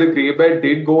Excellency. While the grey bear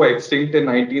did go extinct in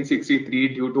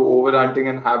 1963 due to overhunting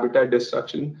and habitat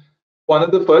destruction, one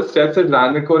of the first steps that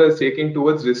Ranvikora is taking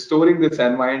towards restoring this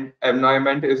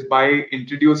environment is by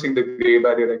introducing the grey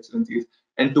bear, Your Excellencies.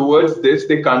 And towards this,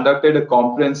 they conducted a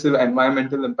comprehensive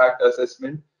environmental impact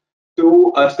assessment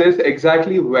to assess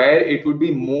exactly where it would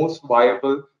be most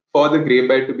viable for the grey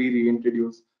bear to be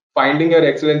reintroduced. Finding, Your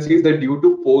Excellencies, that due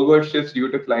to poleward shifts due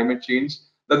to climate change,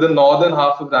 that the northern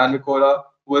half of Ranvikora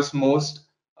was most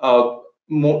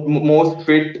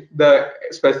fit the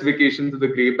specifications of the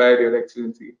grey bear, Your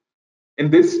Excellency. In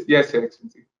this, yes, Your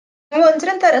Excellency. Well,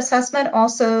 didn't that assessment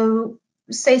also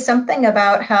say something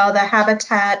about how the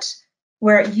habitat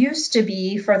where it used to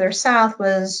be further south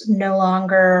was no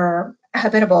longer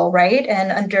habitable, right?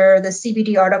 And under the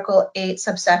CBD Article 8,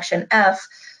 subsection F,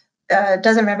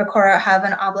 doesn't Ranvikora have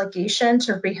an obligation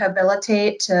to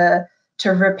rehabilitate, to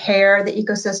repair the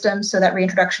ecosystem so that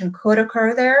reintroduction could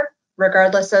occur there,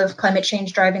 regardless of climate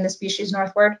change driving the species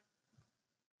northward?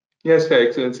 Yes, Your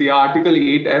Excellency. Article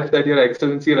 8F that Your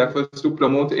Excellency refers to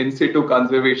promotes in situ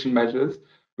conservation measures,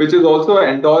 which is also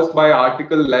endorsed by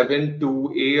Article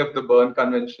 11(2)(a) of the Berne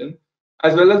Convention,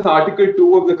 as well as Article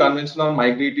 2 of the Convention on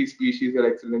Migratory Species, Your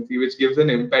Excellency, which gives an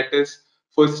impetus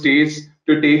for states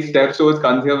to take steps towards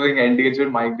conserving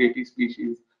endangered migratory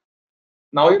species.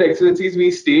 Now, Your Excellencies,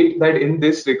 we state that in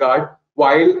this regard,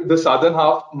 while the southern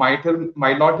half might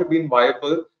not have been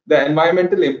viable, the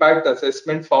environmental impact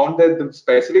assessment found that the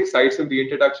specific sites of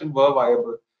reintroduction were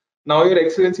viable. Now, Your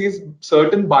Excellencies,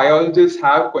 certain biologists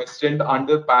have questioned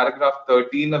under paragraph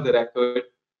 13 of the record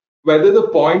whether the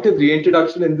point of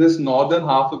reintroduction in this northern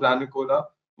half of Ranvikora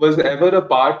was ever a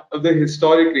part of the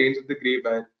historic range of the grey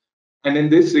bear. And in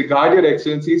this regard, Your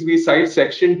Excellencies, we cite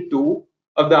Section 2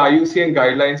 of the IUCN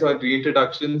Guidelines on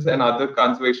Reintroductions and Other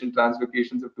Conservation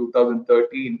Translocations of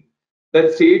 2013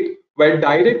 that state where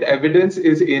direct evidence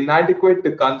is inadequate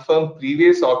to confirm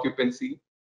previous occupancy,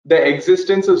 the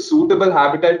existence of suitable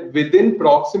habitat within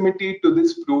proximity to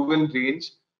this proven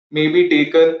range may be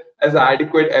taken as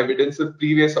adequate evidence of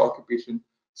previous occupation.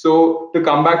 So to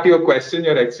come back to your question,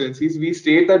 Your Excellencies, we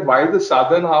state that while the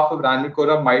southern half of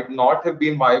Ranvikora might not have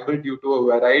been viable due to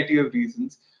a variety of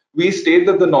reasons, we state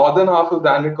that the northern half of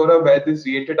Ranvikora, where this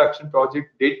reintroduction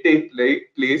project did take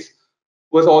place,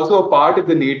 was also a part of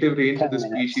the native range of the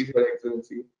species, Your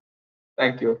Excellency.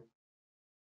 Thank you.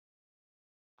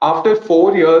 After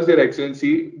 4 years, Your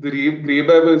Excellency, the grey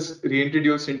bear was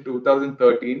reintroduced in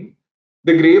 2013.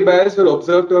 The grey bears were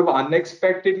observed to have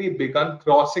unexpectedly begun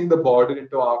crossing the border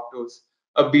into Arctos,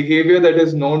 a behavior that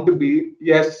is known to be,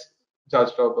 yes,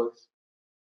 Judge Roberts.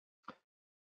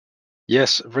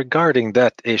 Yes, regarding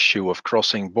that issue of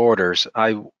crossing borders,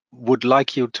 I would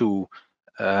like you to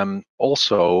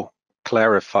also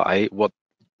clarify what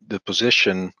the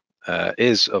position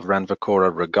is of Ranvikora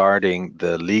regarding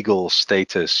the legal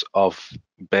status of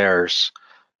bears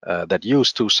that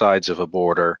use two sides of a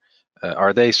border.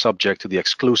 Are they subject to the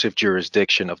exclusive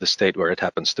jurisdiction of the state where it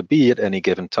happens to be at any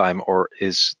given time, or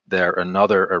is there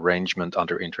another arrangement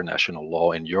under international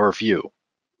law in your view?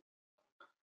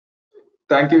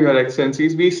 Thank you, Your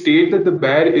Excellencies. We state that the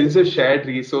bear is a shared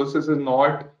resource, is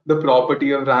not the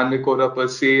property of Ranvikora per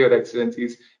se, Your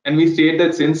Excellencies. And we state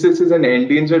that since this is an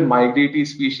endangered migratory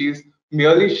species,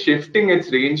 merely shifting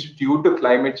its range due to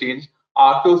climate change,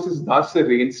 Arctos is thus a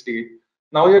range state.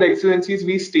 Now, Your Excellencies,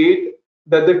 we state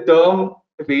that the term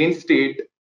range state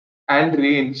and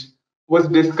range was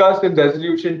discussed in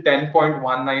Resolution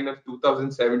 10.19 of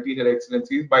 2017, Your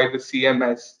Excellencies, by the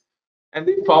CMS. And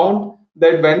they found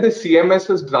that when the CMS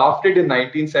was drafted in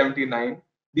 1979,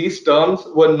 these terms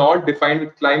were not defined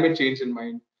with climate change in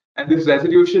mind. And this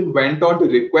resolution went on to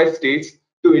request states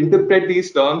to interpret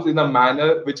these terms in a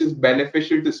manner which is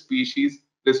beneficial to species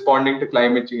responding to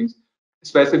climate change,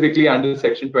 specifically under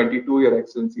Section 22, Your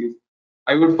Excellencies.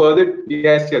 I would further,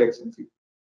 yes, Your Excellency.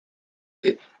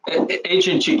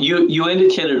 Agent, you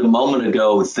indicated a moment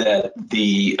ago that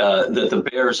the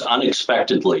bears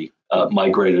unexpectedly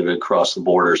migrated across the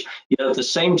borders. Yet at the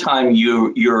same time,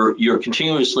 you're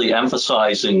continuously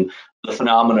emphasizing the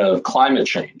phenomena of climate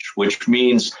change, which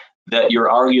means that you're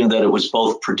arguing that it was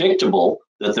both predictable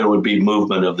that there would be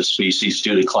movement of the species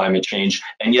due to climate change,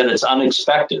 and yet it's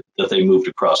unexpected that they moved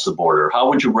across the border. How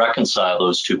would you reconcile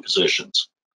those two positions?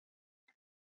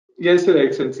 Yes, Your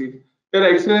Excellency. Your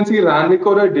Excellency,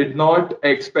 Ranvikora did not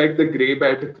expect the grey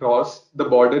bear to cross the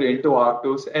border into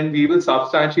Arctos, and we will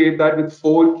substantiate that with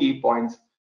 4 key points.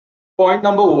 Point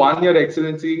number 1, Your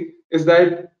Excellency, is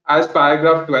that as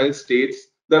paragraph 12 states,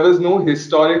 there was no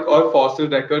historic or fossil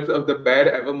records of the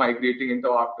bear ever migrating into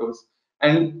Arctos.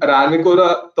 And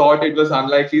Ranvikora thought it was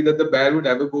unlikely that the bear would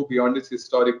ever go beyond its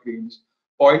historic range.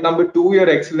 Point number 2, Your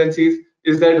Excellencies,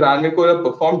 is that Ranvikora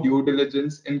performed due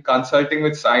diligence in consulting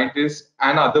with scientists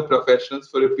and other professionals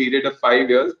for a period of 5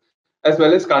 years, as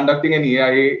well as conducting an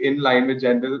EIA in line with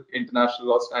general international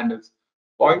law standards.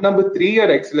 Point number 3, Your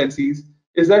Excellencies,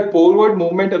 is that poleward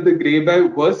movement of the grey bear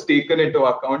was taken into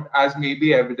account, as may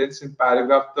be evidenced in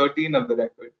paragraph 13 of the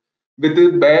record, with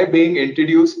the bear being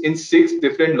introduced in 6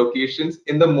 different locations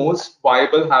in the most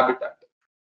viable habitat.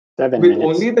 With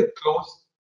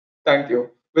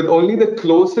only the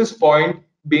closest point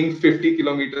being 50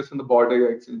 kilometers from the border,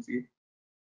 Your Excellency.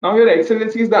 Now, Your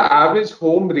Excellencies, the average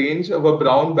home range of a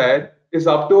brown bear is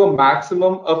up to a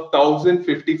maximum of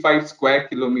 1,055 square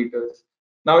kilometers.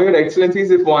 Now, Your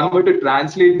Excellencies, if one were to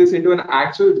translate this into an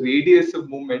actual radius of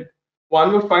movement,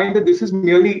 one would find that this is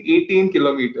merely 18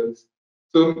 kilometers.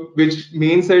 So, which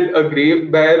means that a gray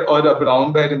bear or a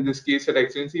brown bear, in this case, Your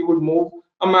Excellency, would move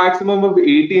a maximum of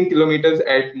 18 kilometers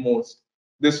at most.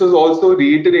 This was also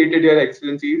reiterated, Your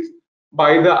Excellencies,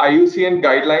 by the IUCN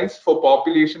guidelines for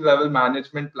population level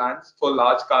management plans for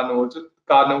large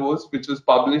carnivores, which was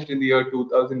published in the year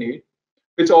 2008,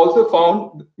 which also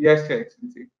found, yes, Your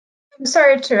Excellency. I'm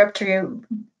sorry to interrupt you,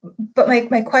 but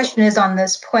my question is on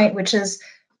this point, which is,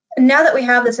 now that we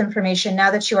have this information,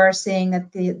 now that you are seeing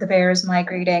that the bear is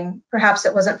migrating, perhaps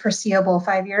it wasn't foreseeable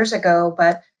 5 years ago,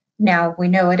 but now we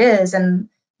know it is, and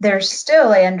there's still,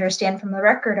 I understand from the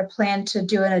record, a plan to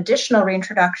do an additional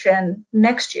reintroduction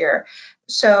next year.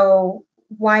 So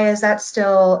why is that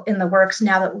still in the works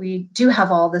now that we do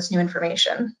have all this new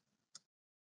information?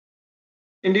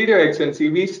 Indeed, Your Excellency.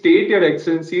 We state, Your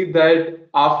Excellency, that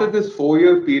after this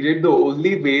 4-year period, the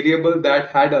only variable that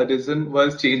had arisen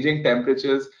was changing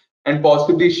temperatures and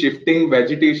possibly shifting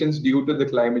vegetations due to the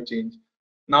climate change.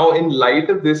 Now, in light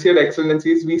of this, Your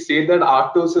Excellencies, we say that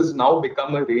Arctos has now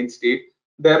become a rain state,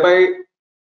 thereby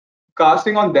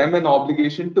casting on them an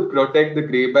obligation to protect the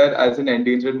grey bear as an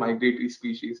endangered migratory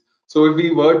species. So if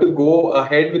we were to go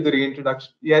ahead with the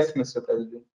reintroduction, yes, Mr.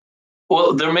 President.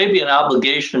 Well, there may be an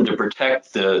obligation to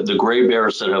protect the gray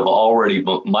bears that have already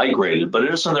migrated, but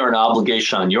isn't there an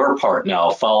obligation on your part now,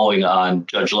 following on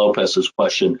Judge Lopez's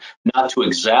question, not to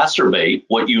exacerbate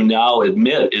what you now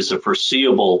admit is a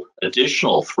foreseeable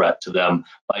additional threat to them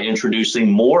by introducing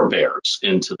more bears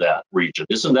into that region?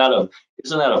 Isn't that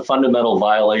a fundamental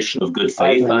violation of good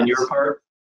faith on your part?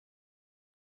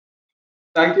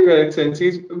 Thank you, Your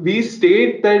Excellencies. We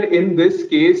state that in this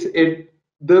case,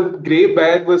 the grey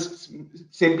bear was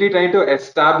simply trying to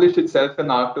establish itself in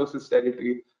Arctos'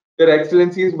 territory. Your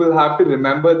Excellencies will have to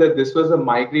remember that this was a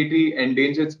migratory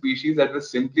endangered species that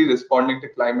was simply responding to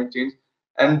climate change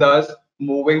and thus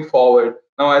moving forward.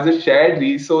 Now, as a shared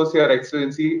resource, Your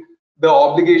Excellency, the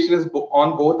obligation is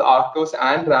on both Arctos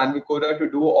and Ranvikora to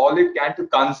do all it can to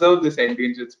conserve this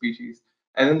endangered species.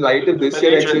 And in light of this,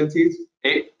 Your Excellencies,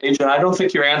 Agent, I don't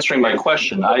think you're answering my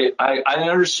question. I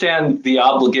understand the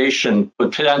obligation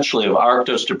potentially of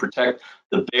Arctos to protect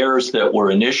the bears that were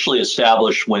initially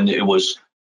established when it was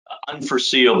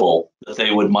unforeseeable that they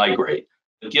would migrate.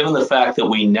 But given the fact that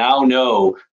we now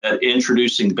know that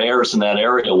introducing bears in that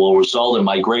area will result in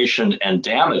migration and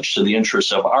damage to the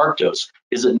interests of Arctos,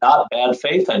 is it not bad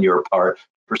faith on your part to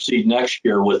proceed next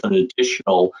year with an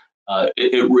additional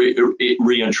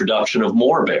reintroduction of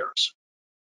more bears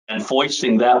and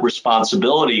foisting that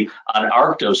responsibility on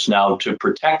Arctos now to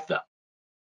protect them?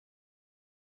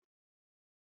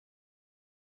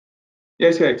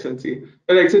 Yes, Your Excellency.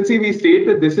 Your Excellency, we state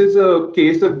that this is a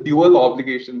case of dual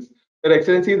obligations. Your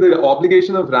Excellency, the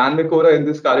obligation of Ranvikora in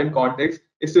this current context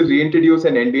is to reintroduce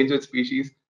an endangered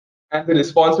species, and the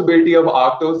responsibility of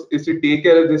Arctos is to take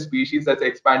care of this species that's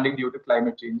expanding due to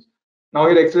climate change. Now,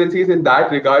 Your Excellencies, in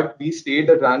that regard, we state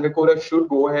that Ranvikora should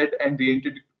go ahead and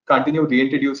continue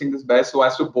reintroducing this bear so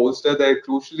as to bolster their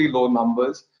crucially low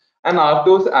numbers. And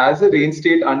Arctos, as a rain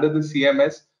state under the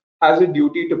CMS, has a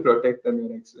duty to protect them,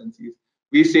 Your Excellencies.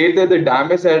 We state that the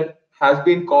damage that has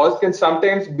been caused can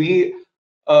sometimes be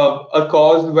a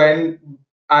cause when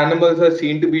animals are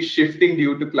seen to be shifting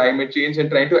due to climate change and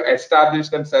trying to establish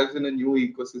themselves in a new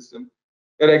ecosystem.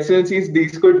 Your Excellencies,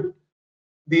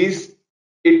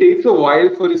 it takes a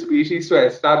while for a species to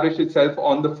establish itself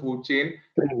on the food chain.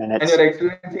 3 minutes. And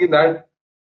Your Excellency,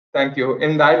 thank you.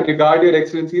 In that regard, Your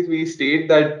Excellencies, we state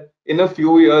that in a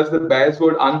few years, the bears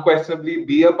would unquestionably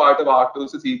be a part of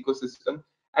Arctos' ecosystem.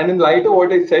 And in light of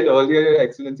what I said earlier, Your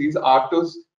Excellencies,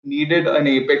 Arctos needed an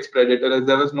apex predator as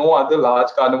there was no other large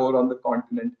carnivore on the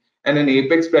continent. And an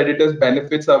apex predator's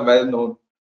benefits are well known.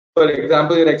 For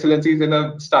example, Your Excellencies, in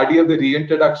a study of the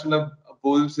reintroduction of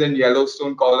wolves in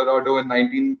Yellowstone, Colorado in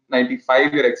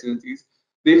 1995, Your Excellencies,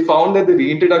 they found that the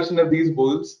reintroduction of these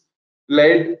wolves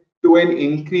led to an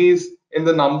increase in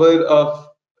the number of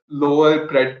lower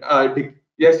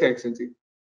yes, Your Excellency.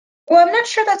 Well, I'm not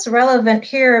sure that's relevant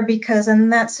here because in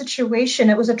that situation,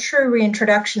 it was a true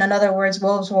reintroduction. In other words,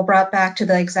 wolves were brought back to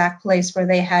the exact place where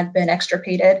they had been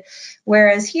extirpated.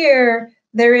 Whereas here,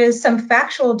 there is some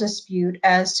factual dispute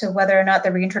as to whether or not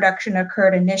the reintroduction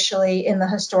occurred initially in the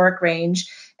historic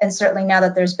range. And certainly now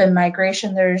that there's been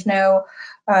migration, there's no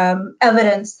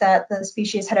evidence that the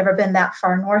species had ever been that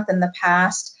far north in the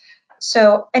past.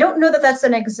 So I don't know that that's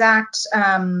an exact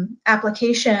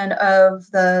application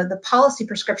of the policy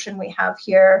prescription we have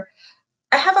here.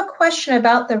 I have a question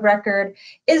about the record.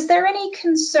 Is there any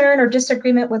concern or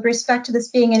disagreement with respect to this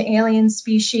being an alien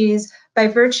species by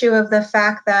virtue of the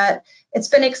fact that it's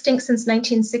been extinct since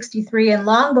 1963, and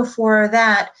long before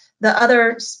that, the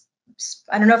other,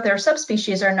 I don't know if they're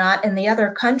subspecies or not, in the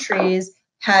other countries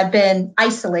had been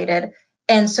isolated.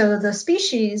 And so the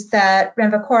species that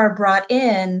Ranvikora brought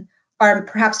in are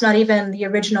perhaps not even the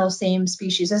original same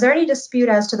species. Is there any dispute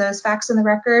as to those facts in the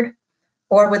record,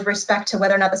 or with respect to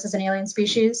whether or not this is an alien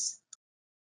species?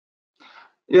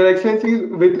 Your Excellency,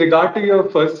 with regard to your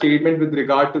first statement with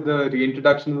regard to the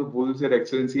reintroduction of the wolves, Your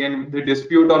Excellency, and the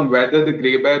dispute on whether the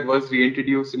grey bear was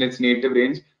reintroduced in its native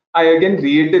range, I again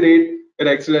reiterate, Your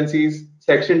Excellency's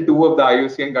Section 2 of the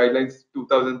IUCN Guidelines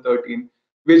 2013,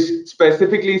 which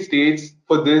specifically states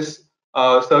for this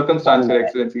circumstance, Your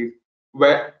Excellency,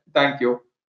 where, thank you,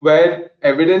 where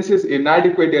evidence is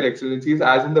inadequate, Your Excellencies,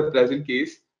 as in the present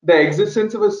case, the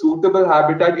existence of a suitable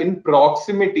habitat in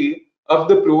proximity of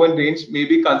the proven range may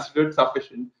be considered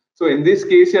sufficient. So in this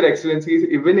case, Your Excellencies,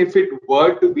 even if it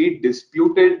were to be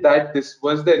disputed that this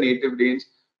was the native range,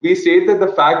 we state that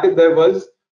the fact that there was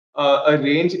a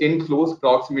range in close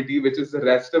proximity, which is the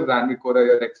rest of Ranvikora,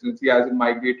 Your Excellency, as it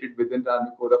migrated within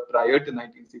Ranvikora prior to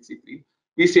 1963,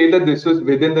 we say that this was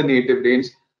within the native range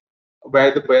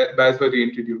where the bears were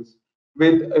reintroduced.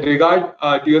 With regard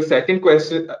to your second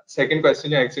question,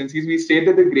 Your Excellencies, we state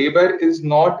that the grey bear is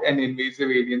not an invasive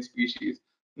alien species.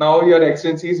 Now, Your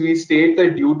Excellencies, we state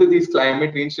that due to these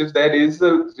climate change shifts, there is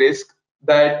a risk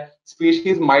that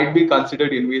species might be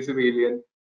considered invasive alien.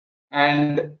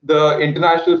 And the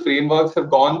international frameworks have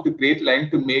gone to great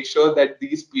length to make sure that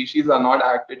these species are not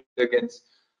acted against.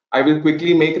 I will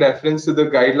quickly make reference to the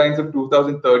guidelines of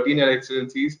 2013, Your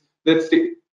Excellencies, that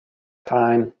state.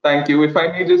 Time. Thank you. If I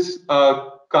may just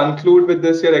conclude with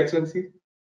this, Your Excellency.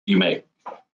 You may.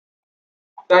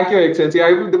 Thank you, Your Excellency.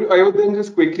 I would then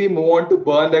just quickly move on to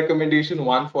Berne Recommendation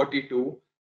 142,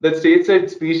 that states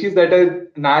that species that are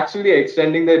naturally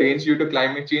extending their range due to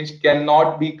climate change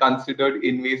cannot be considered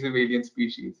invasive alien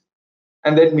species.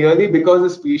 And that merely because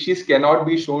a species cannot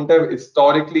be shown to have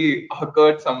historically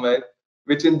occurred somewhere,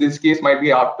 which in this case might be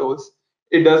Arctos,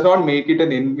 it does not make it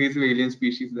an invasive alien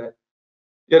species there.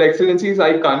 Your Excellencies,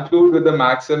 I conclude with the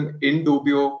maxim in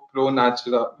dubio pro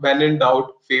natura, when in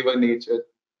doubt, favor nature.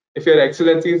 If Your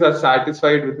Excellencies are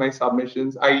satisfied with my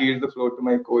submissions, I yield the floor to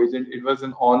my co-agent. It was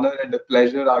an honor and a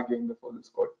pleasure arguing before this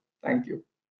court. Thank you.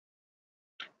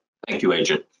 Thank you,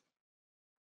 Agent.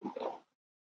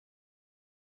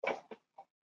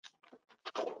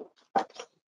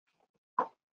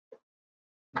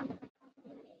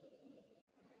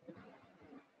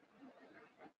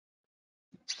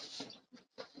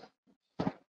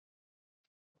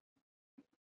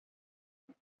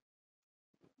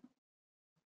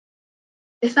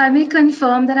 If I may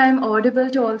confirm that I am audible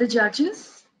to all the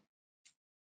judges.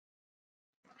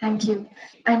 Thank you.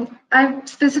 And I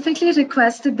specifically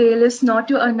request the bailiffs not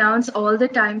to announce all the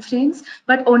time frames,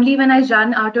 but only when I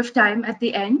run out of time at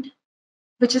the end,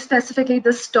 which is specifically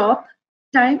the stop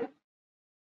time.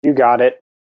 You got it.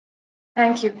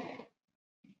 Thank you.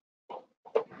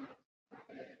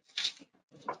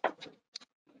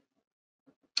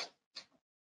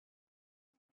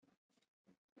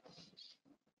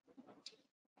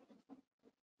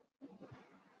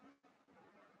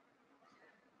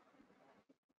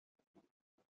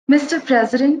 Mr.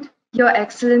 President, Your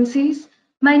Excellencies,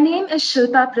 my name is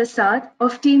Shilpa Prasad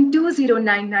of Team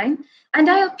 2099, and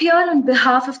I appear on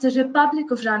behalf of the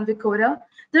Republic of Ranvikora,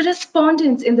 the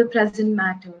respondents in the present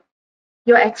matter.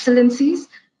 Your Excellencies,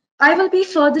 I will be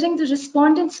furthering the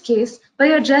respondent's case by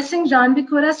addressing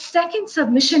Ranvikora's second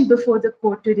submission before the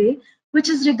court today, which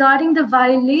is regarding the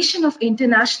violation of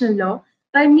international law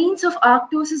by means of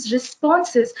Arctos'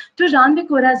 responses to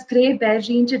Ranvikora's grey bear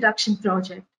reintroduction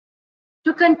project.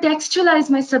 To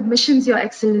contextualize my submissions, Your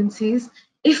Excellencies,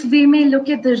 if we may look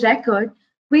at the record,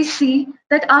 we see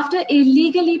that after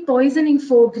illegally poisoning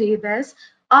 4 grey bears,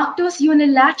 Arctos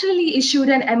unilaterally issued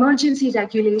an emergency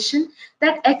regulation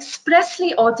that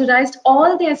expressly authorized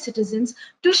all their citizens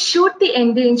to shoot the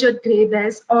endangered grey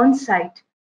bears on site.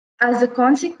 As a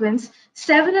consequence,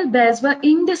 several bears were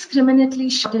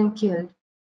indiscriminately shot and killed.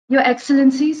 Your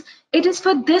Excellencies, it is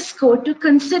for this court to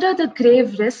consider the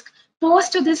grave risk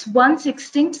posed to this once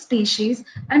extinct species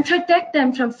and protect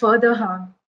them from further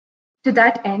harm. To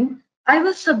that end, I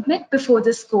will submit before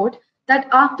this court that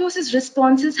Arctos'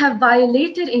 responses have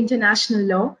violated international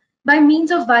law by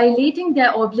means of violating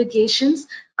their obligations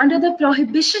under the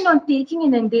prohibition on taking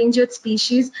an endangered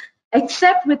species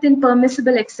except within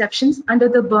permissible exceptions under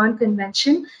the Berne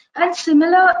Convention and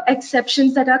similar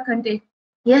exceptions that are contained.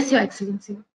 Yes, Your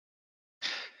Excellency.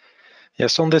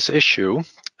 Yes, on this issue,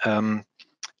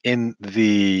 in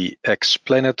the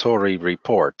explanatory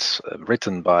report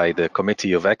written by the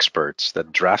committee of experts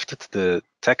that drafted the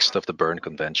text of the Berne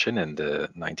Convention in the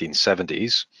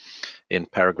 1970s, in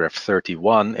paragraph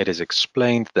 31, it is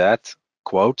explained that,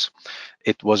 quote,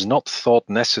 "It was not thought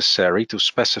necessary to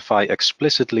specify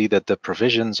explicitly that the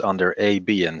provisions under A,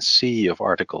 B, and C of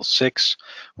Article 6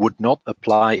 would not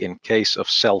apply in case of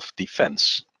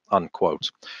self-defense," unquote.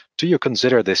 Do you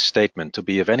consider this statement to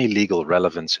be of any legal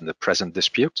relevance in the present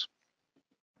dispute?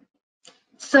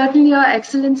 Certainly, Your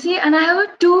Excellency, and I have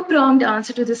a two-pronged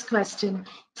answer to this question.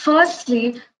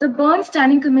 Firstly, the Berne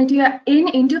Standing Committee, in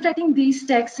interpreting these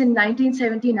texts in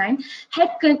 1979,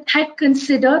 had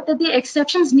considered that the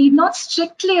exceptions need not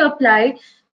strictly apply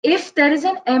if there is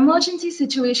an emergency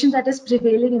situation that is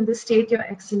prevailing in the state, Your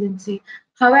Excellency.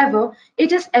 However,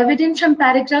 it is evident from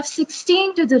paragraph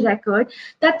 16 to the record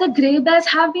that the grey bears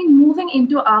have been moving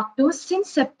into Arctos since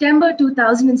September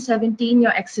 2017,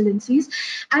 Your Excellencies,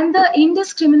 and the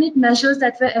indiscriminate measures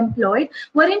that were employed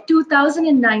were in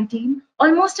 2019,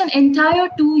 almost an entire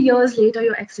 2 years later,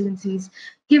 Your Excellencies.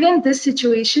 Given this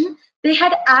situation, they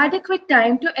had adequate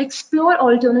time to explore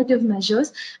alternative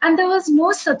measures, and there was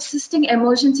no subsisting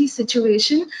emergency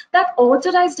situation that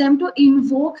authorized them to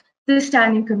invoke the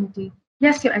Standing Committee.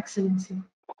 Yes, Your Excellency.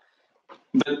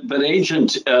 But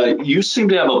Agent, you seem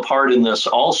to have a part in this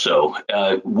also.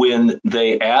 When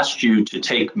they asked you to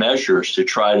take measures to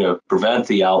try to prevent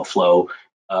the outflow,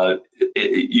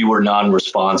 you were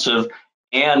non-responsive,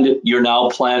 and you're now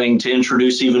planning to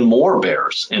introduce even more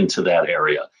bears into that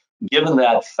area. Given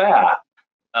that fact,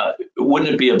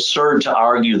 wouldn't it be absurd to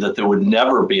argue that there would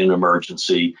never be an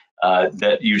emergency,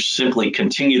 that you simply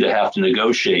continue to have to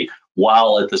negotiate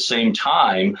while at the same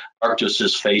time Arctos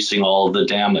is facing all of the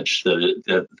damage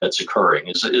that's occurring?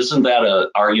 Isn't that an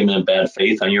argument in bad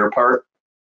faith on your part?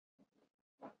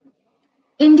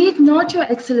 Indeed not, Your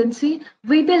Excellency.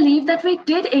 We believe that we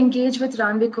did engage with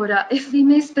Ranvikora. If we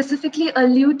may specifically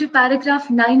allude to paragraph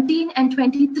 19 and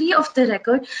 23 of the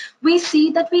record, we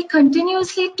see that we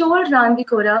continuously told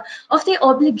Ranvikora of the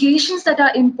obligations that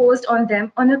are imposed on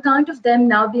them on account of them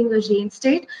now being a rain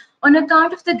state, on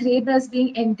account of the grey bears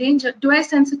being endangered. Do I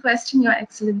sense a question, Your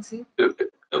Excellency?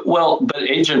 Well, but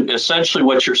Agent, essentially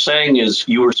what you're saying is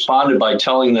you responded by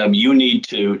telling them you need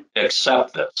to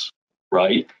accept this,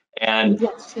 right? And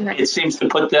yes, it seems to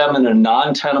put them in a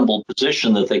non-tenable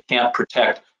position that they can't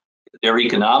protect their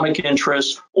economic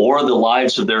interests or the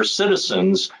lives of their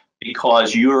citizens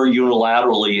because you're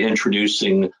unilaterally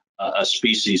introducing a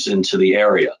species into the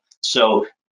area. So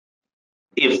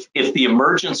if the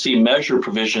emergency measure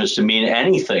provision is to mean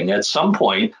anything, at some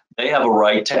point they have a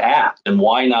right to act, and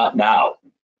why not now?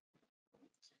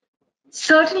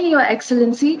 Certainly, Your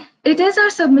Excellency, it is our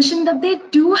submission that they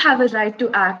do have a right to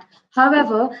act.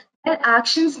 However, their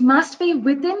actions must be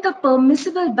within the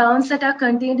permissible bounds that are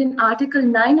contained in Article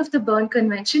 9 of the Berne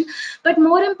Convention, but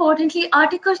more importantly,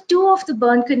 Article 2 of the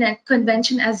Berne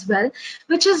Convention as well,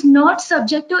 which is not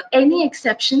subject to any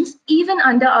exceptions, even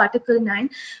under Article 9,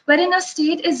 wherein a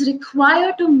state is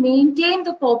required to maintain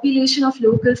the population of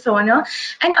local fauna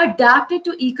and adapt it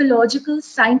to ecological,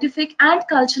 scientific, and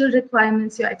cultural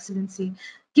requirements, Your Excellency.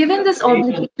 Given this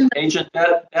obligation, Agent,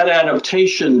 that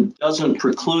adaptation doesn't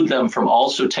preclude them from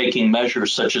also taking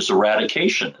measures such as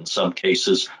eradication in some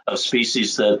cases of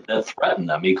species that threaten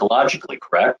them ecologically,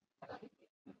 correct?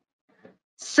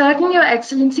 Certainly, Your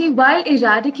Excellency, while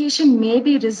eradication may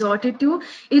be resorted to,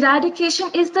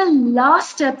 eradication is the last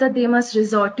step that they must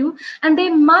resort to, and they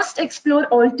must explore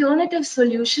alternative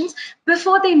solutions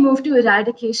before they move to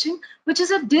eradication, which is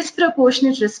a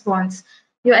disproportionate response.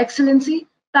 Your Excellency,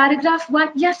 paragraph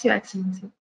 1, yes, Your Excellency.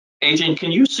 Agent,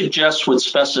 can you suggest with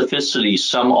specificity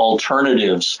some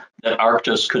alternatives that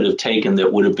Arctos could have taken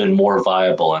that would have been more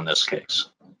viable in this case?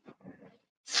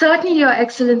 Certainly, Your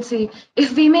Excellency.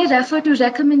 If we may refer to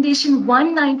Recommendation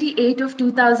 198 of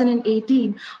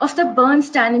 2018 of the Berne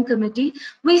Standing Committee,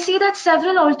 we see that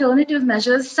several alternative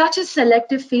measures such as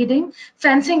selective feeding,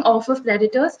 fencing off of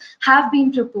predators have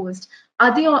been proposed.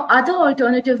 Other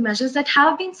alternative measures that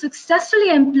have been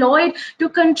successfully employed to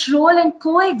control and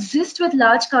coexist with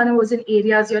large carnivores in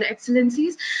areas, Your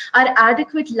Excellencies, are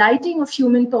adequate lighting of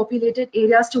human populated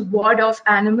areas to ward off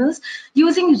animals,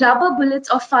 using rubber bullets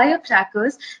or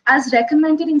firecrackers as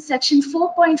recommended in section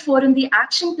 4.4 in the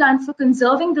Action Plan for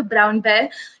Conserving the Brown Bear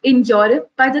in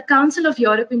Europe by the Council of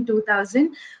Europe in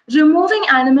 2000, removing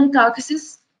animal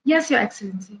carcasses. Yes, Your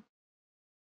Excellency.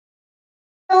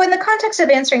 So in the context of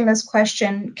answering this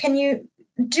question, can you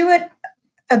do it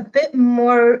a bit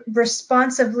more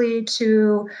responsively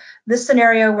to this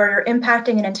scenario where you're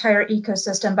impacting an entire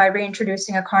ecosystem by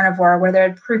reintroducing a carnivore where there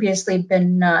had previously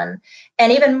been none.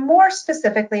 And even more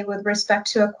specifically with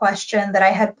respect to a question that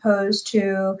I had posed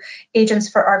to Agents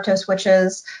for Arctos, which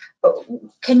is,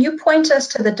 can you point us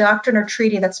to the doctrine or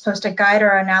treaty that's supposed to guide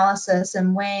our analysis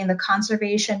in weighing the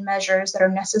conservation measures that are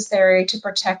necessary to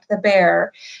protect the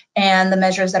bear and the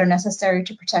measures that are necessary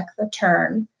to protect the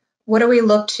tern? What do we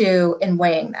look to in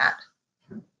weighing that?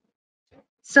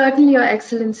 Certainly, Your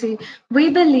Excellency.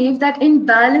 We believe that in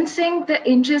balancing the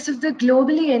interests of the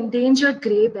globally endangered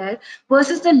grey bear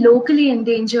versus the locally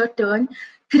endangered tern,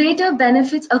 greater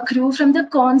benefits accrue from the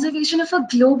conservation of a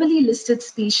globally listed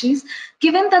species,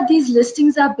 given that these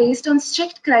listings are based on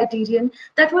strict criterion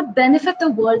that would benefit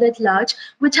the world at large,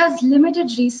 which has limited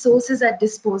resources at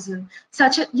disposal.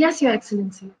 Yes, Your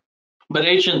Excellency. But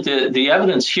Agent, the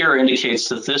evidence here indicates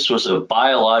that this was a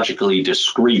biologically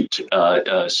discrete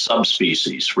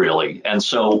subspecies, really. And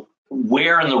so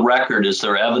where in the record is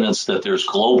there evidence that there's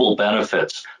global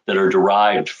benefits that are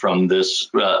derived from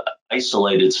this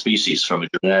isolated species from a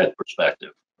genetic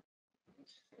perspective?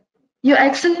 Your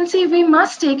Excellency, we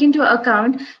must take into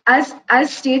account, as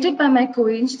stated by my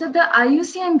co-age, that the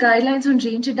IUCN guidelines on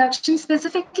reintroduction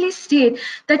specifically state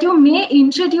that you may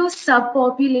introduce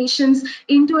subpopulations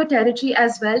into a territory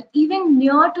as well, even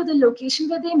near to the location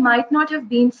where they might not have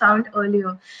been found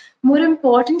earlier. More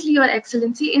importantly, Your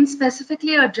Excellency, in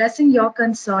specifically addressing your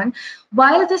concern,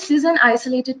 while this is an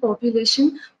isolated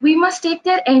population, we must take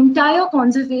their entire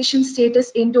conservation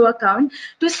status into account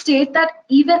to state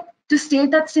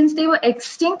that since they were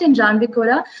extinct in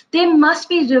Ranvikora, they must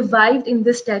be revived in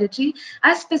this territory,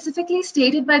 as specifically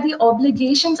stated by the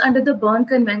obligations under the Berne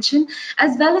Convention,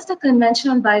 as well as the Convention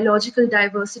on Biological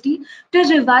Diversity, to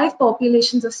revive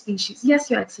populations of species. Yes,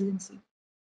 Your Excellency.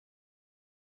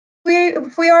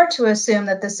 If we are to assume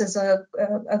that this is a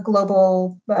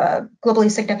globally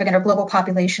significant or global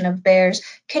population of bears,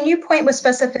 can you point with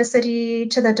specificity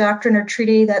to the doctrine or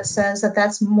treaty that says that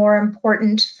that's more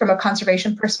important from a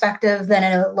conservation perspective than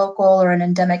in a local or an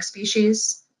endemic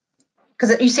species?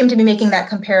 Because you seem to be making that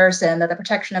comparison that the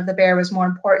protection of the bear was more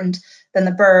important than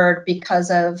the bird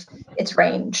because of its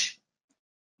range.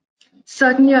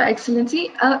 Certainly, Your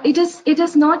Excellency. It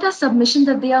is not a submission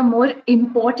that they are more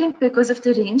important because of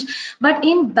the range, but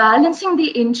in balancing the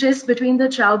interest between the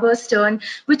trowber's tern,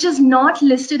 which is not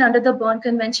listed under the Berne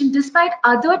Convention, despite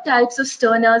other types of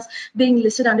sterners being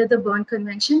listed under the Berne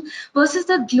Convention, versus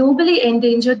the globally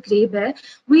endangered grey bear,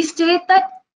 we state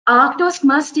that Arctos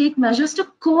must take measures to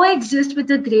coexist with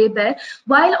the grey bear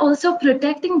while also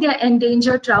protecting their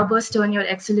endangered trowber's tern, Your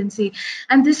Excellency.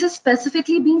 And this is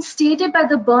specifically being stated by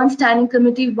the Berne Standing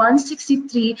Committee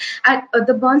 163 at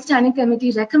the Berne Standing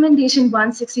Committee Recommendation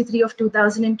 163 of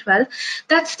 2012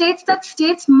 that states that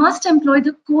states must employ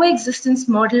the coexistence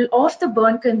model of the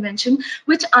Berne Convention,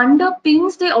 which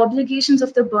underpins the obligations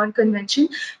of the Berne Convention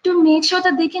to make sure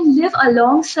that they can live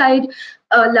alongside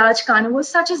large carnivores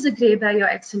such as the grey bear, Your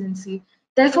Excellency.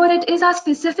 Therefore, it is our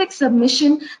specific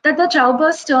submission that the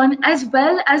trowber's tern as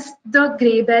well as the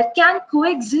grey bear can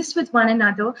coexist with one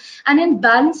another, and in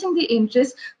balancing the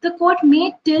interests, the court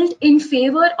may tilt in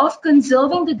favor of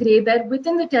conserving the grey bear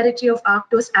within the territory of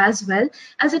Arctos as well,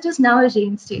 as it is now a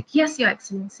range state. Yes, Your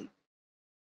Excellency.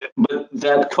 But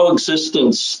that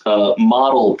coexistence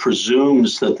model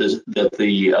presumes that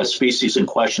the species in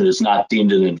question is not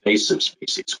deemed an invasive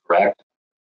species, correct?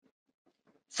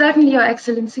 Certainly, Your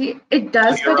Excellency, it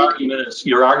does. So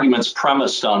your argument's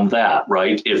premised on that,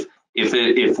 right?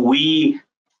 If we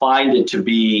find it to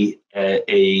be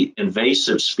a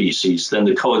invasive species, then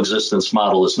the coexistence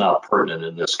model is not pertinent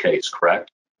in this case, correct?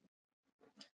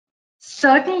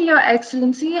 Certainly, Your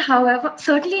Excellency. However,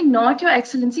 certainly not, Your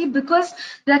Excellency, because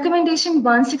Recommendation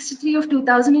 163 of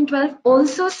 2012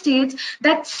 also states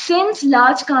that since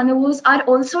large carnivores are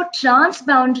also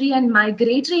transboundary and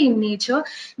migratory in nature,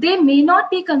 they may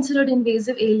not be considered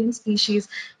invasive alien species.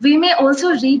 We may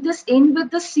also read this in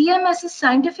with the CMS's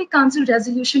Scientific Council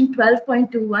Resolution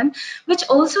 12.21, which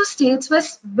also states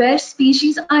where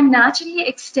species are naturally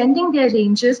extending their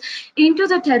ranges into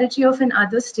the territory of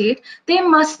another state, they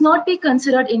must not be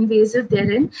considered invasive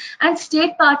therein, and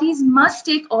state parties must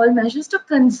take all measures to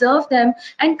conserve them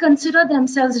and consider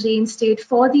themselves range state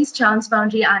for these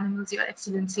transboundary animals, Your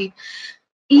Excellency.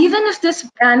 Even if this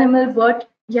animal were...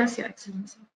 Yes, Your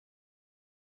Excellency.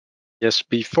 Yes,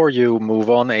 before you move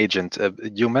on, Agent,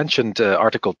 you mentioned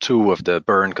Article 2 of the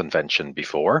Berne Convention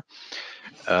before.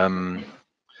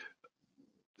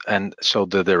 And so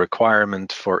the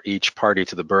requirement for each party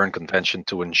to the Berne Convention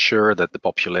to ensure that the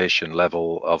population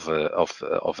level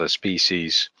of a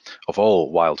species, of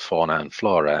all wild fauna and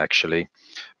flora actually,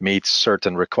 meets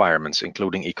certain requirements,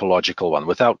 including ecological one,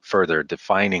 without further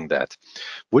defining that.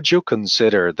 Would you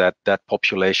consider that that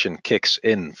population kicks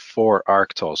in for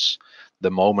Arctos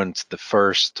the moment the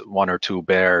first 1 or 2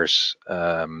 bears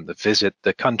visit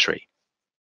the country?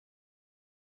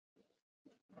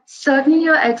 Certainly,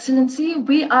 Your Excellency,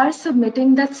 we are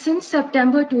submitting that since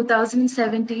September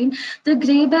 2017, the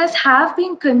grey bears have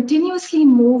been continuously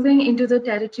moving into the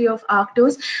territory of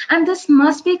Arctos, and this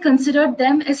must be considered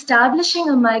them establishing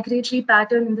a migratory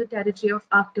pattern in the territory of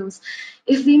Arctos.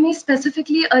 If we may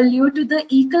specifically allude to the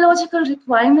ecological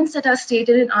requirements that are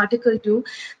stated in Article 2,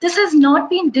 this has not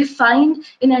been defined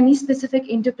in any specific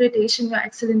interpretation, Your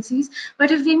Excellencies,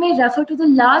 but if we may refer to the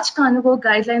large carnivore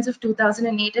guidelines of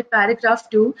 2008 at paragraph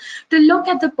 2, to look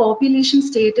at the population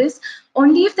status,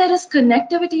 only if there is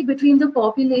connectivity between the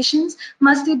populations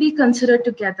must they be considered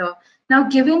together. Now,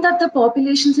 given that the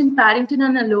populations in Parrington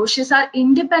and Aloysius are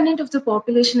independent of the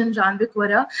population in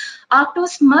Ranvikora,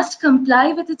 Arctos must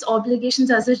comply with its obligations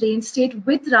as a range state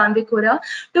with Ranvikora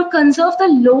to conserve the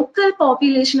local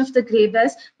population of the grey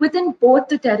bears within both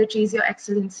the territories, Your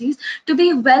Excellencies, to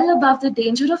be well above the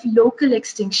danger of local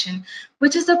extinction,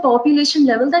 which is the population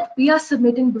level that we are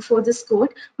submitting before this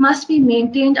court, must be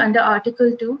maintained under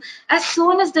Article 2 as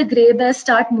soon as the grey bears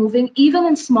start moving, even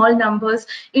in small numbers,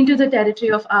 into the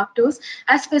territory of Arctos,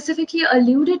 as specifically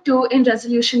alluded to in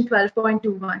Resolution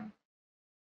 12.21.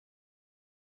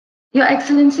 Your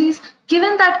Excellencies,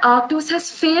 given that Arctos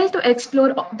has failed to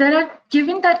explore,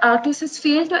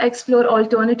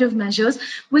 alternative measures,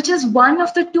 which is one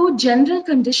of the 2 general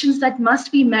conditions that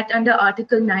must be met under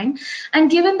Article 9,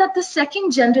 and given that the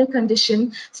second general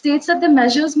condition states that the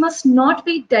measures must not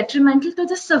be detrimental to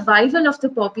the survival of the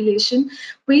population,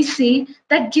 we see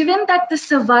that given that the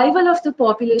survival of the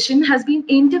population has been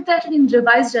interpreted in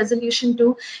revised Resolution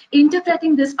 2,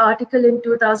 interpreting this article in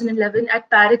 2011 at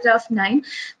paragraph 9,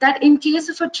 that in case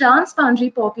of a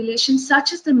transboundary population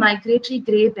such as the migratory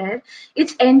grey bear,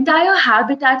 its entire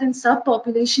habitat and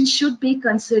subpopulation should be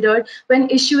considered when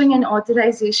issuing an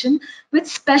authorization, with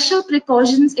special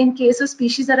precautions in case of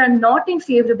species that are not in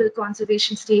favorable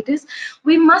conservation status.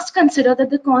 We must consider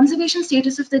that the conservation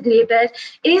status of the grey bear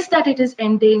is that it is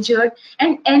endangered,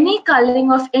 and any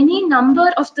culling of any number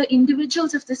of the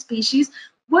individuals of the species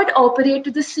would operate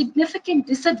to the significant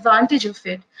disadvantage of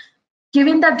it.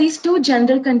 Given that these 2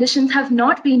 general conditions have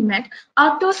not been met,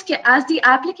 Arctos, as the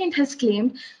applicant has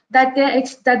claimed that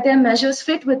their measures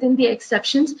fit within the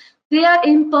exceptions, they are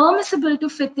impermissible to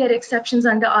fit their exceptions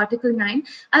under Article 9,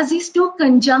 as these 2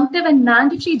 conjunctive and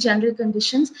mandatory general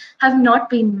conditions have not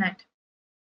been met.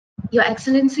 Your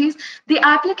Excellencies, the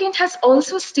applicant has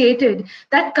also stated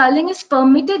that culling is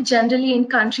permitted generally in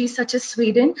countries such as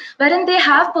Sweden, wherein they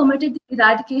have permitted the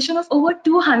eradication of over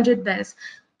 200 bears.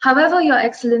 However, Your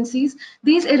Excellencies,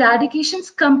 these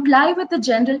eradications comply with the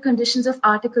general conditions of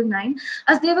Article 9,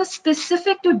 as they were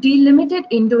specific to delimited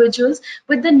individuals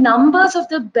with the numbers of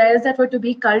the bears that were to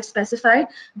be culled specified,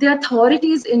 the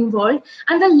authorities involved,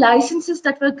 and the licenses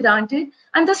that were granted,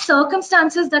 and the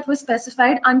circumstances that were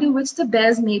specified under which the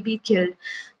bears may be killed.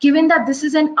 Given that this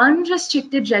is an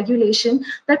unrestricted regulation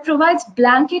that provides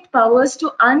blanket powers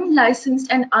to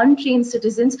unlicensed and untrained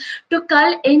citizens to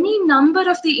cull any number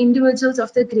of the individuals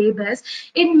of the grey bears,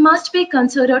 it must be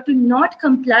considered to not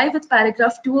comply with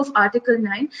paragraph 2 of Article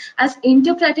 9 as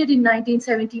interpreted in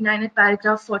 1979 at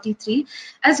paragraph 43,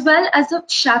 as well as the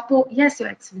chapeau. Yes, Your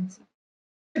Excellency.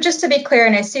 Just to be clear,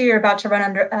 and I see you're about to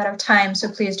run out of time, so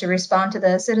please do respond to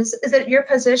this. Is it your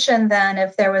position then,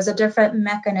 if there was a different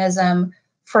mechanism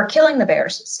for killing the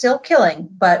bears, still killing,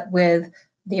 but with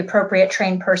the appropriate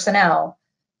trained personnel,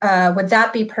 would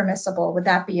that be permissible? Would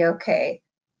that be okay?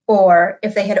 Or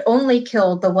if they had only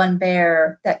killed the one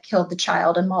bear that killed the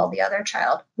child and mauled the other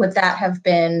child, would that have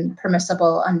been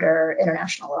permissible under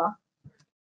international law?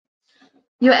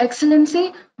 Your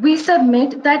Excellency, we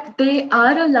submit that they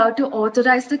are allowed to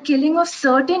authorize the killing of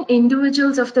certain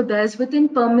individuals of the bears within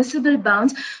permissible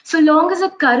bounds, so long as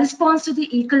it corresponds to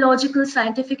the ecological,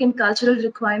 scientific, and cultural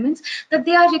requirements that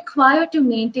they are required to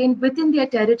maintain within their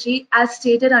territory as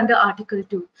stated under Article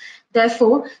 2.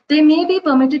 Therefore, they may be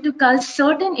permitted to cull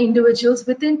certain individuals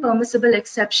within permissible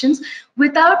exceptions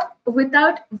without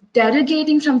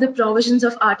derogating from the provisions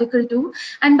of Article 2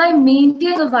 and by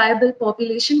maintaining a viable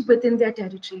population within their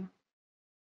territory.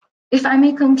 If I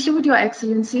may conclude, Your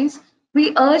Excellencies,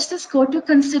 we urge this court to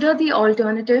consider the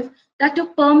alternative that to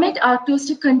permit Arctos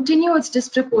to continue its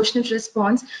disproportionate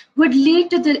response would lead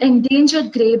to the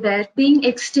endangered grey bear being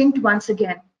extinct once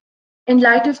again. In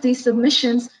light of these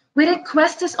submissions, we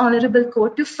request this Honorable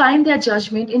Court to find their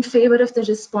judgment in favor of the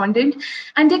respondent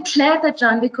and declare that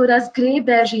Ranvikora's Grey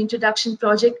Bear reintroduction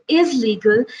project is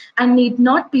legal and need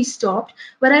not be stopped,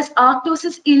 whereas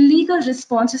Arctos's illegal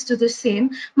responses to the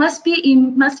same must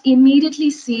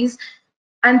immediately cease,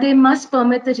 and they must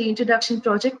permit the reintroduction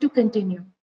project to continue.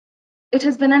 It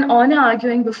has been an honor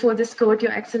arguing before this court,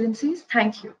 Your Excellencies.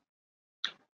 Thank you.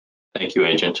 Thank you,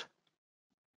 Agent.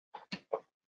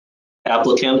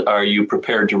 Applicant, are you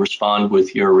prepared to respond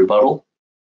with your rebuttal?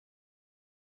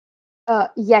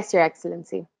 Yes, Your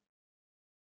Excellency.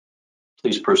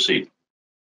 Please proceed.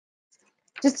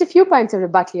 Just a few points of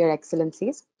rebuttal, Your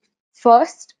Excellencies.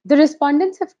 First, the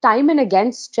respondents have time and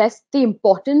again stressed the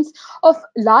importance of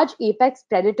large apex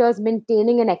predators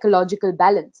maintaining an ecological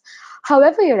balance.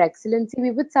 However, Your Excellency, we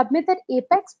would submit that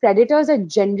apex predators are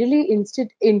generally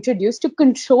introduced to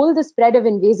control the spread of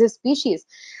invasive species,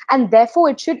 and therefore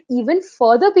it should even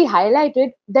further be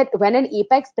highlighted that when an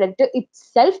apex predator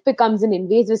itself becomes an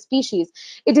invasive species,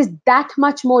 it is that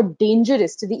much more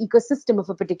dangerous to the ecosystem of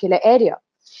a particular area.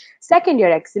 Second, Your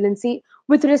Excellency,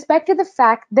 with respect to the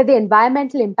fact that the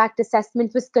environmental impact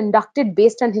assessment was conducted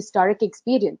based on historic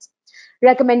experience,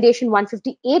 Recommendation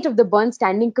 158 of the Berne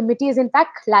Standing Committee is in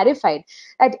fact clarified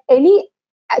that any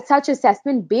such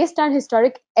assessment based on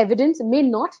historic evidence may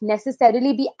not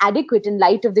necessarily be adequate in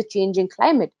light of the changing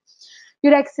climate.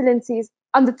 Your Excellencies,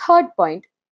 on the third point,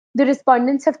 the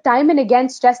respondents have time and again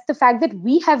stressed the fact that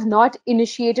we have not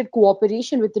initiated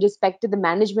cooperation with respect to the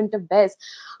management of bears.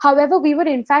 However, we would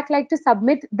in fact like to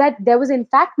submit that there was in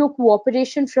fact no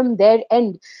cooperation from their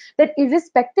end, that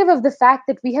irrespective of the fact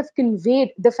that we have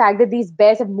conveyed the fact that these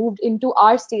bears have moved into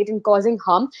our state and causing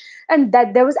harm, and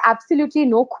that there was absolutely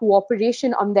no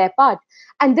cooperation on their part.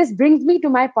 And this brings me to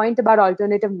my point about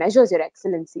alternative measures, Your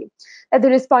Excellency. That the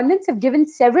respondents have given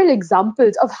several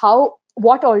examples of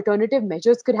what alternative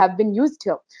measures could have been used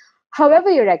here. However,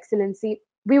 Your Excellency,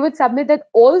 we would submit that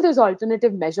all those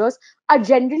alternative measures are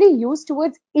generally used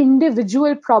towards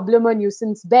individual problem or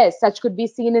nuisance bears. Such could be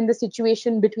seen in the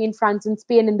situation between France and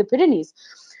Spain in the Pyrenees.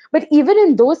 But even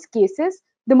in those cases,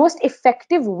 the most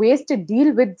effective ways to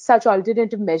deal with such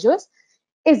alternative measures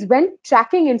is when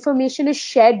tracking information is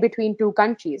shared between two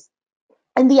countries.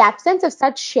 In the absence of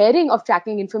such sharing of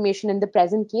tracking information in the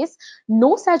present case,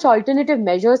 no such alternative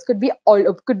measures could be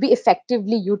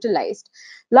effectively utilized.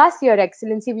 Last, Your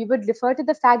Excellency, we would refer to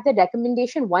the fact that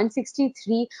Recommendation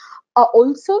 163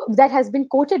 also that has been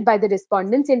quoted by the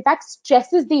respondents, in fact,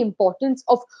 stresses the importance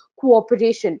of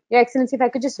cooperation. Your Excellency, if I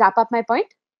could just wrap up my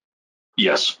point.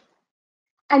 Yes.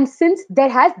 And since there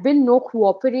has been no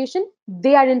cooperation,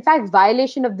 they are in fact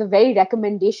violation of the very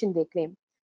recommendation they claim.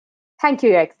 Thank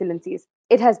you, Your Excellencies.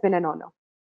 It has been an honor.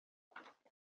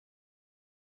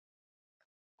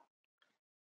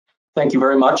 Thank you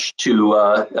very much to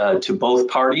both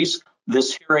parties.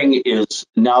 This hearing is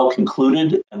now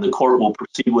concluded, and the court will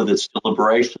proceed with its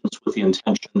deliberations with the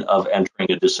intention of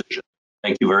entering a decision.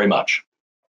 Thank you very much.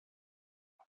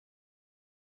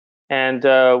 And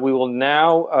we will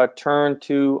now turn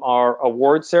to our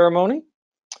award ceremony.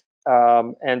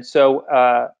 And so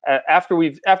after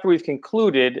we've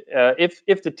concluded,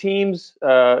 if the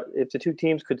two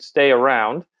teams could stay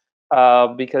around,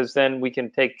 because then we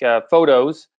can take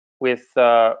photos with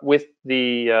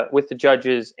the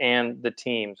judges and the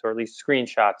teams, or at least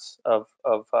screenshots of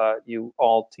you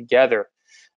all together.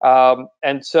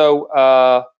 And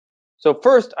so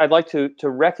first, I'd like to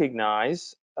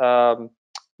recognize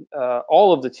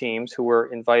all of the teams who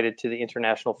were invited to the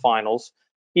international finals,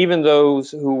 even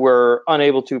those who were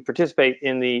unable to participate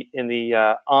in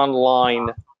the online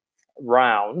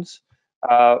rounds.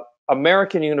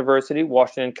 American University,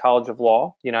 Washington College of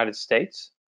Law, United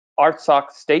States.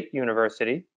 Artsakh State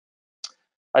University.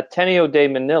 Ateneo de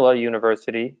Manila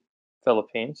University,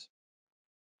 Philippines.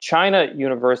 China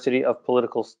University of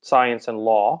Political Science and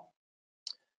Law.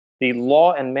 The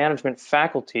Law and Management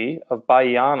Faculty of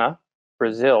Bahia,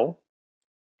 Brazil.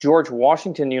 George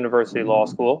Washington University Law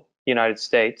School, United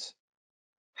States.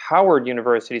 Howard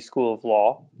University School of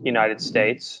Law, United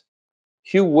States.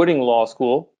 Hugh Wooding Law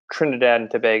School, Trinidad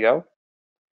and Tobago.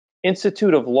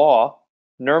 Institute of Law,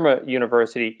 Nirma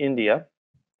University, India.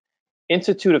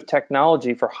 Institute of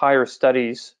Technology for Higher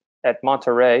Studies at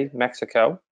Monterrey,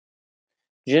 Mexico.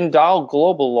 Jindal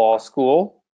Global Law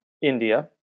School, India.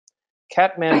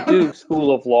 Kathmandu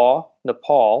School of Law,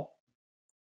 Nepal.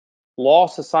 Law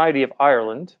Society of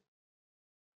Ireland.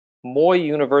 Moi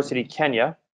University,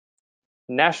 Kenya.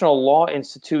 National Law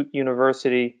Institute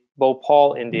University,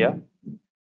 Bhopal, India.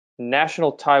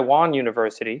 National Taiwan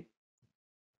University.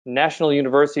 National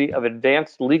University of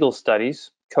Advanced Legal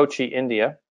Studies, Kochi,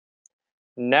 India.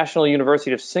 National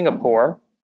University of Singapore,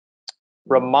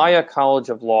 Ramaya College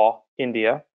of Law,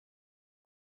 India,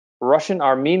 Russian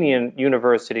Armenian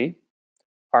University,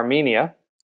 Armenia,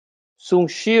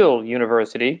 Sungshil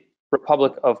University,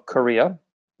 Republic of Korea,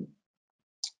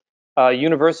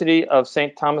 University of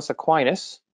St. Thomas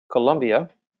Aquinas, Colombia,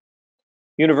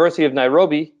 University of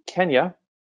Nairobi, Kenya,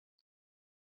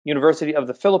 University of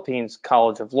the Philippines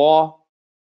College of Law,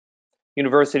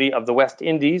 University of the West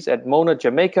Indies at Mona,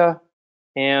 Jamaica,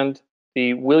 and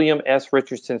the William S.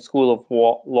 Richardson School of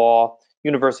Law,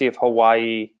 University of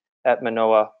Hawaii at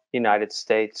Manoa, United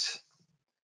States.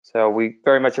 So we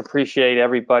very much appreciate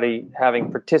everybody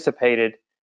having participated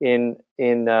in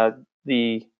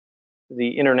the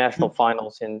international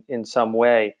finals in some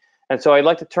way. And so I'd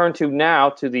like to turn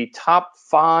now to the top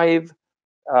 5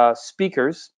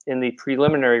 speakers in the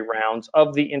preliminary rounds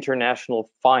of the international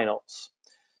finals.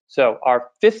 So our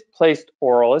 5th placed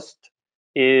oralist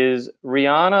is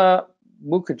Rihanna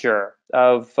Mukherjee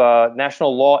of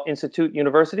National Law Institute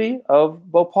University of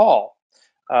Bhopal,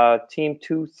 Team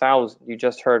 2000. You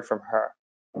just heard from her.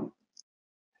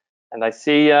 And I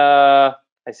see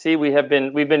we've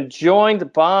been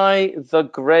joined by the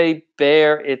gray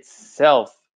bear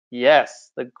itself.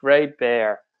 Yes, the gray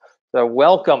bear. So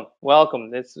welcome.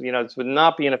 This would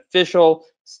not be an official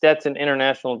Stetson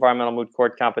International Environmental Moot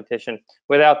Court competition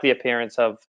without the appearance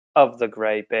of the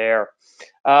gray bear.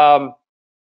 The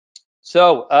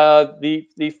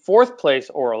 4th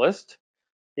place oralist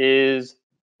is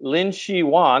Lin Shi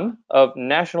Wan of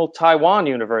National Taiwan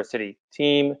University,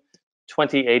 Team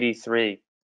 2083.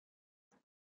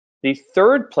 The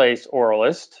 3rd place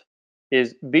oralist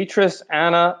is Beatrice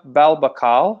Anna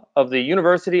Balbacal of the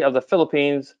University of the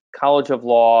Philippines College of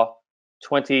Law,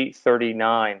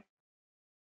 2039.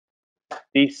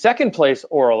 The 2nd place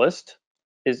oralist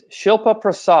is Shilpa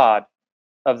Prasad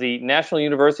of the National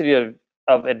University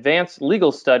of Advanced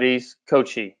Legal Studies,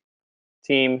 Kochi,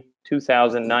 Team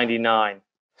 2099.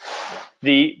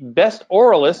 The best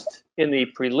oralist in the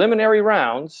preliminary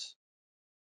rounds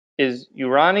is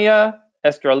Urania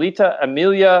Estrelita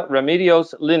Emilia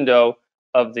Remedios Lindo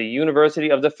of the University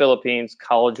of the Philippines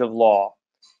College of Law.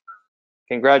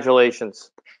 Congratulations.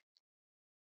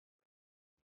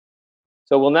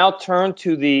 So we'll now turn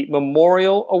to the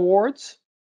Memorial Awards.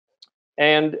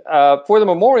 And for the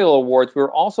Memorial Awards,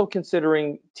 we're also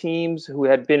considering teams who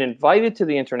had been invited to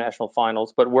the international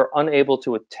finals but were unable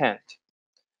to attend,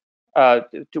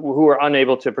 who were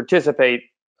unable to participate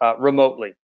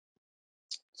remotely.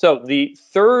 So the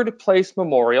 3rd place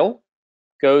memorial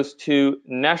goes to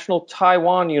National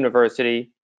Taiwan University,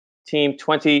 Team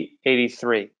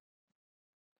 2083.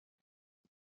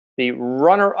 The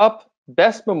runner-up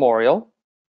best memorial,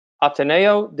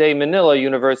 Ateneo de Manila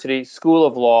University School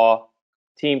of Law,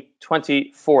 Team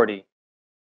 2040.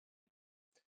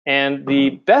 And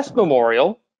the best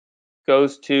memorial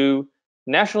goes to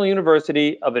National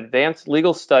University of Advanced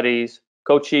Legal Studies,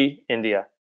 Kochi, India.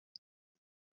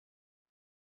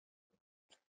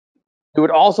 We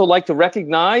would also like to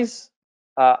recognize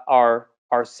our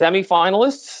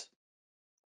semifinalists: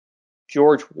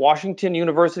 George Washington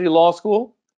University Law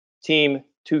School, Team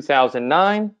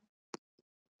 2009,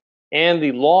 and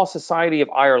the Law Society of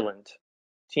Ireland,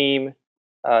 Team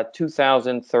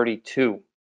 2032.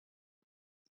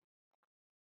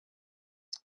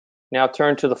 Now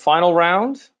turn to the final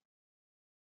round,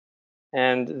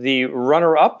 and the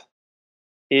runner-up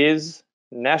is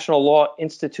National Law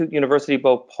Institute University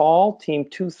Bhopal, Team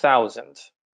 2000.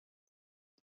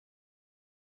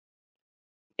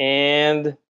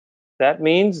 And that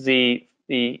means the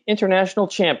international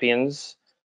champions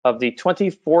of the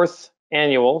 24th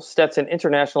annual Stetson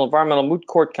International Environmental Moot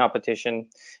Court Competition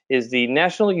is the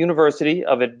National University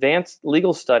of Advanced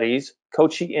Legal Studies,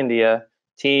 Kochi, India,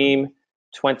 Team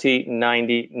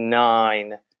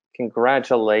 2099.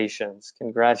 Congratulations.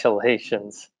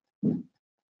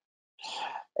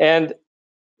 And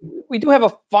we do have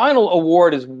a final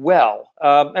award as well.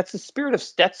 That's the Spirit of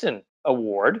Stetson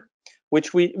Award,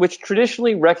 which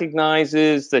traditionally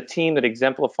recognizes the team that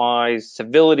exemplifies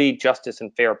civility, justice,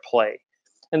 and fair play.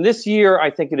 And this year,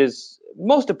 I think it is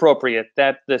most appropriate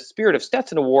that the Spirit of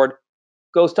Stetson Award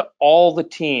goes to all the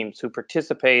teams who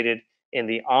participated in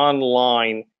the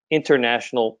online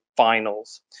international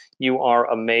finals. You are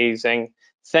amazing.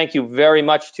 Thank you very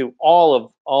much to all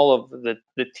of the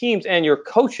teams and your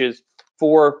coaches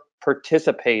for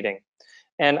participating.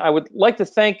 And I would like to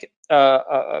thank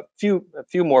a few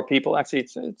more people. Actually,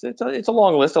 it's a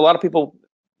long list. A lot of people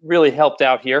really helped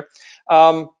out here.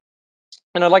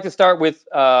 And I'd like to start with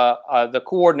the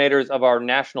coordinators of our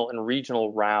national and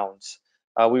regional rounds.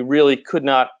 We really could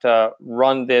not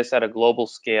run this at a global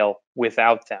scale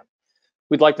without them.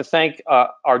 We'd like to thank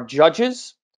our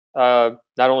judges, not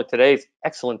only today's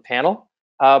excellent panel,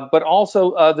 but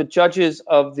also the judges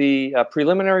of the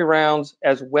preliminary rounds,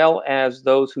 as well as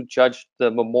those who judged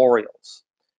the memorials.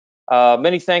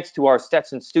 Many thanks to our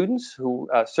Stetson students who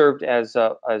served as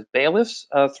bailiffs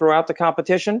throughout the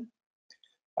competition.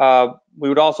 We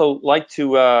would also like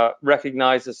to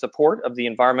recognize the support of the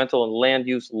Environmental and Land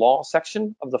Use Law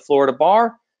section of the Florida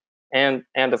Bar, and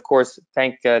of course,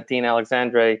 thank Dean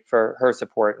Alexandre for her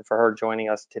support and for her joining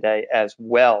us today as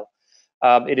well.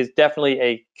 It is definitely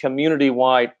a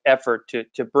community-wide effort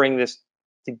to bring this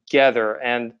together,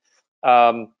 and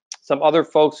some other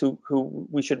folks who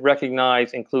we should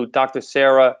recognize include Dr.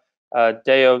 Sarah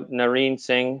Deo Nareen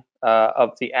Singh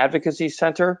of the Advocacy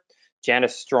Center,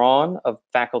 Janice Strawn of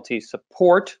Faculty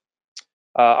Support,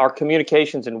 our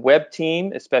communications and web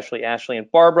team, especially Ashley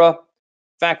and Barbara,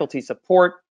 Faculty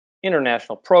Support,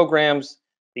 International Programs,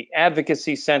 the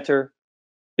Advocacy Center,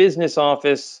 Business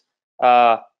Office,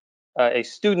 a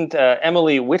student,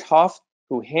 Emily Withoff,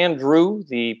 who hand drew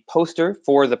the poster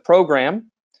for the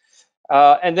program.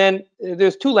 And then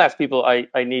there's two last people I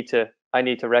need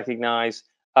to recognize.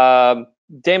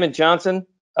 Damon Johnson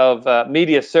of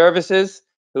Media Services,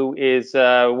 who is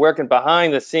working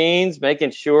behind the scenes,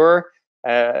 making sure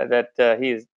that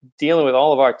he is dealing with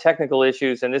all of our technical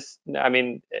issues. And this, I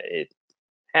mean,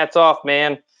 hats off,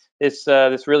 man. This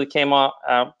really came out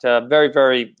very,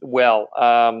 very well,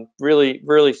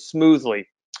 really smoothly.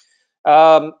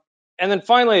 And then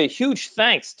finally, a huge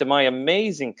thanks to my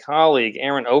amazing colleague,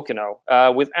 Erin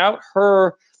Okino. Without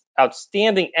her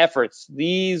outstanding efforts,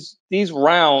 these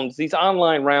rounds, these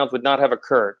online rounds would not have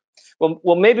occurred.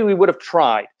 Well, maybe we would have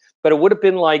tried, but it would have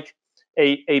been like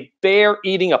a bear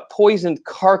eating a poisoned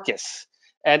carcass,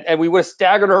 and we would have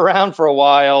staggered around for a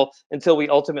while until we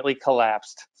ultimately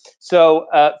collapsed. So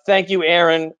thank you,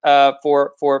 Erin,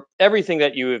 for everything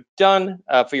that you have done,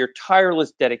 for your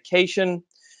tireless dedication,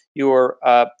 your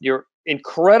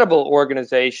incredible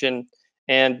organization,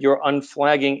 and your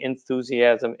unflagging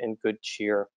enthusiasm and good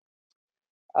cheer.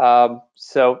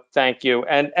 So thank you,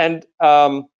 and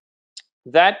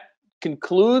that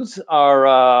concludes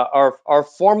our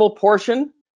formal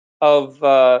portion of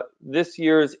this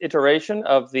year's iteration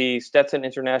of the Stetson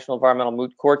International Environmental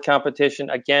Moot Court Competition.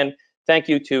 Again, thank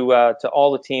you to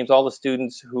all the teams, all the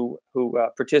students who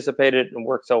participated and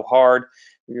worked so hard.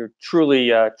 You're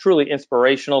truly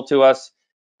inspirational to us,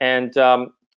 and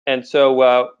so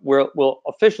we'll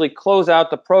officially close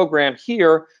out the program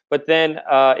here. But then,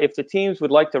 if the teams would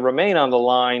like to remain on the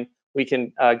line, we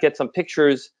can get some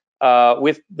pictures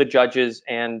with the judges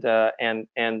and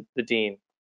the dean.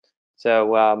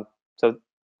 So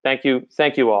thank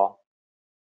you all.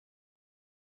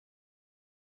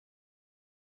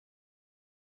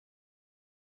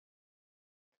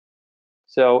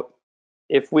 So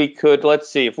if we could, let's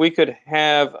see, if we could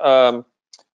have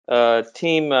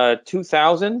team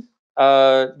 2000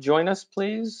 join us,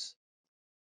 please.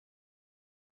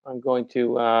 I'm going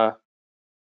to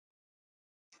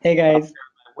hey guys,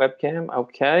 webcam.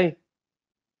 Okay.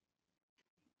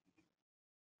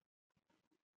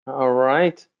 All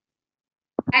right.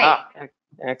 Hey.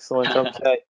 Excellent.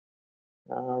 Okay.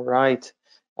 All right.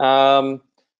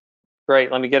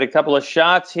 Great. Let me get a couple of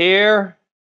shots here.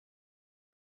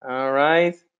 All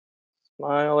right.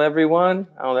 Smile, everyone.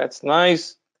 Oh, that's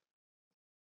nice.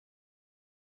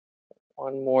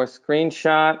 One more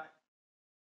screenshot.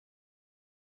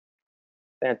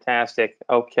 Fantastic.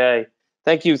 Okay.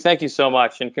 Thank you so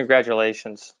much, and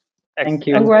congratulations. Thank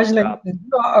you. Congratulations.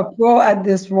 You are a pro at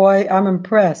this, Roy. I'm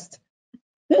impressed.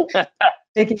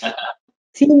 Taking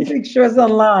team pictures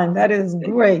online. That is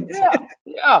great.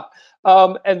 Yeah.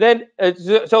 And then,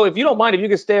 so if you don't mind, if you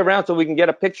could stay around so we can get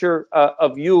a picture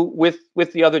of you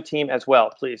with the other team as well,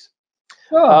 please.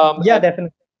 Sure. Yeah,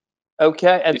 definitely.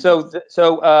 Okay. And so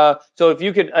if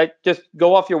you could just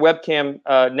go off your webcam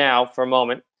now for a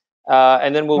moment,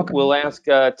 and then we'll ask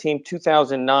team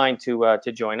 2009 to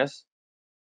join us.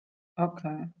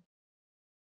 Okay.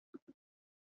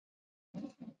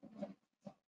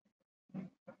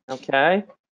 Okay.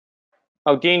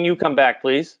 Oh, Dean, you come back,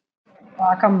 please.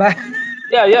 I'll come back.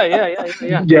 Yeah.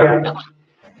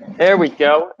 There we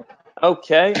go.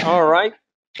 Okay. All right.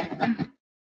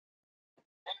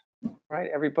 Right.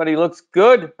 Everybody looks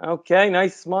good. Okay.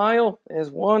 Nice smile. There's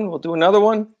one. We'll do another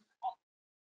one.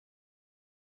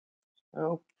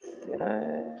 Okay.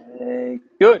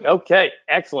 Good. Okay.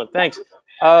 Excellent. Thanks.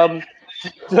 So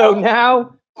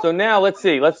now let's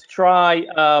see. Let's try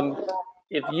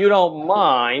if you don't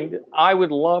mind, I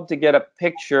would love to get a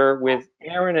picture with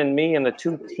Aaron and me and the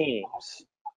two teams.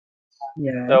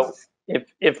 Yes. So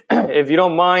if you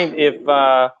don't mind, if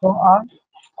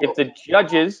the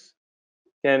judges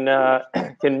can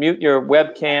mute your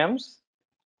webcams.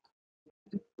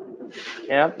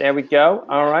 Yeah, there we go.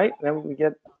 All right, then we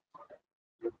get.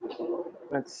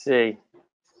 Let's see.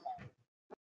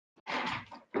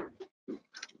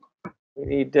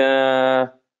 We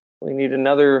need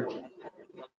another.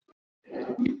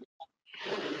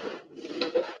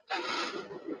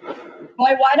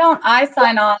 Why don't I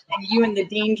sign off and you and the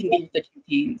dean can be the two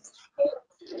teams?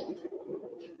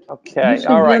 Okay,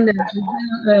 all right.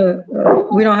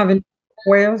 We don't have any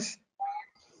squares.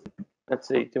 Let's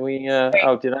see. Do we?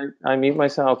 Oh, did I mute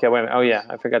myself? Okay, wait a minute. Oh yeah,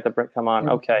 I forgot to come on.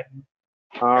 Okay.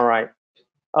 All right.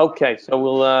 Okay, so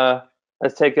we'll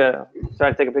let's try to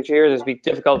take a picture here. This will be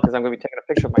difficult because I'm going to be taking a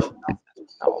picture of myself.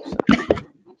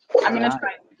 I'm going to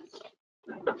try.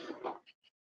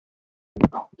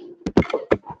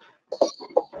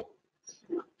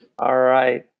 All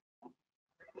right.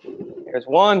 Here's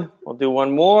one. We'll do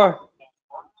one more.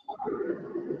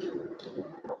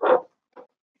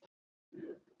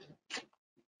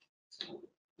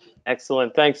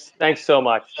 Excellent. Thanks so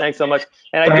much. Thanks so much.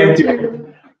 And Thank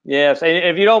you. Yes, and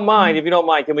if you don't mind, I do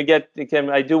want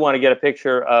to get a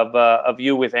picture of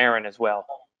you with Aaron as well.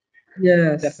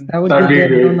 Yes, Definitely. that would be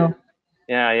good. I don't know.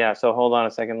 Yeah. So hold on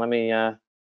a second. Let me.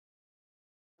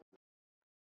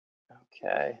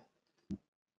 Okay.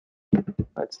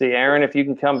 Let's see, Aaron, if you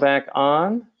can come back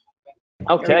on.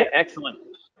 Okay, excellent.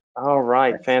 All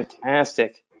right,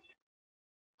 fantastic.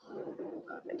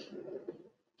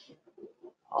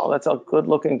 Oh, that's a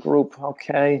good-looking group.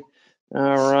 Okay.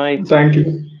 All right. Thank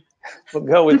you. We'll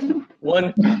go with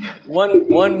one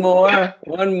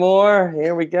more.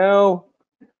 Here we go.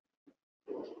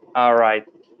 All right.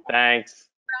 Thanks.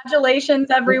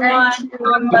 Congratulations, everyone. Thank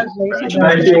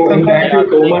you, and thank you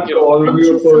so much to all of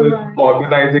you for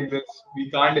organizing this.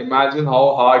 We can't imagine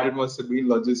how hard it must have been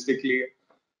logistically.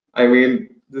 I mean,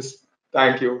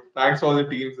 thank you. Thanks to all the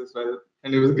teams as well.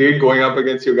 And it was great going up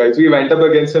against you guys. We went up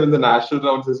against them in the national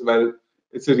rounds as well.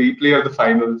 It's a replay of the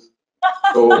finals.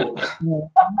 So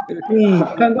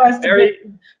Congrats to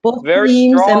both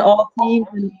teams strong. and all teams.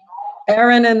 And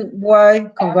Aaron and Roy,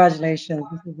 congratulations.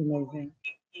 This is amazing.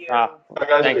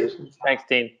 congratulations. Thanks,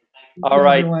 team. All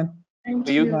right.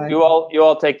 Everyone. You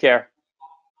all take care.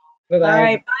 Bye-bye. All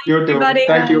right. Bye, You too. everybody.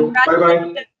 Thank you.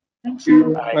 Bye-bye. See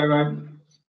you. Bye. Bye-bye.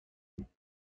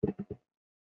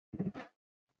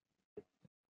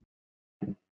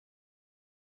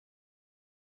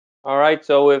 All right,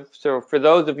 so for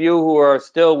those of you who are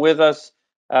still with us,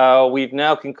 we've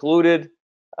now concluded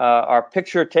our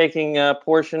picture taking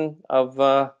portion of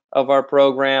our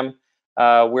program.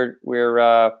 We're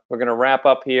going to wrap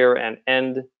up here and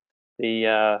end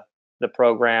the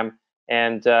program,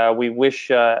 and we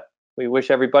wish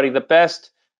everybody the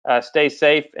best. Stay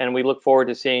safe, and we look forward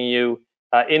to seeing you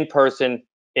in person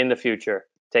in the future.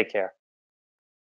 Take care.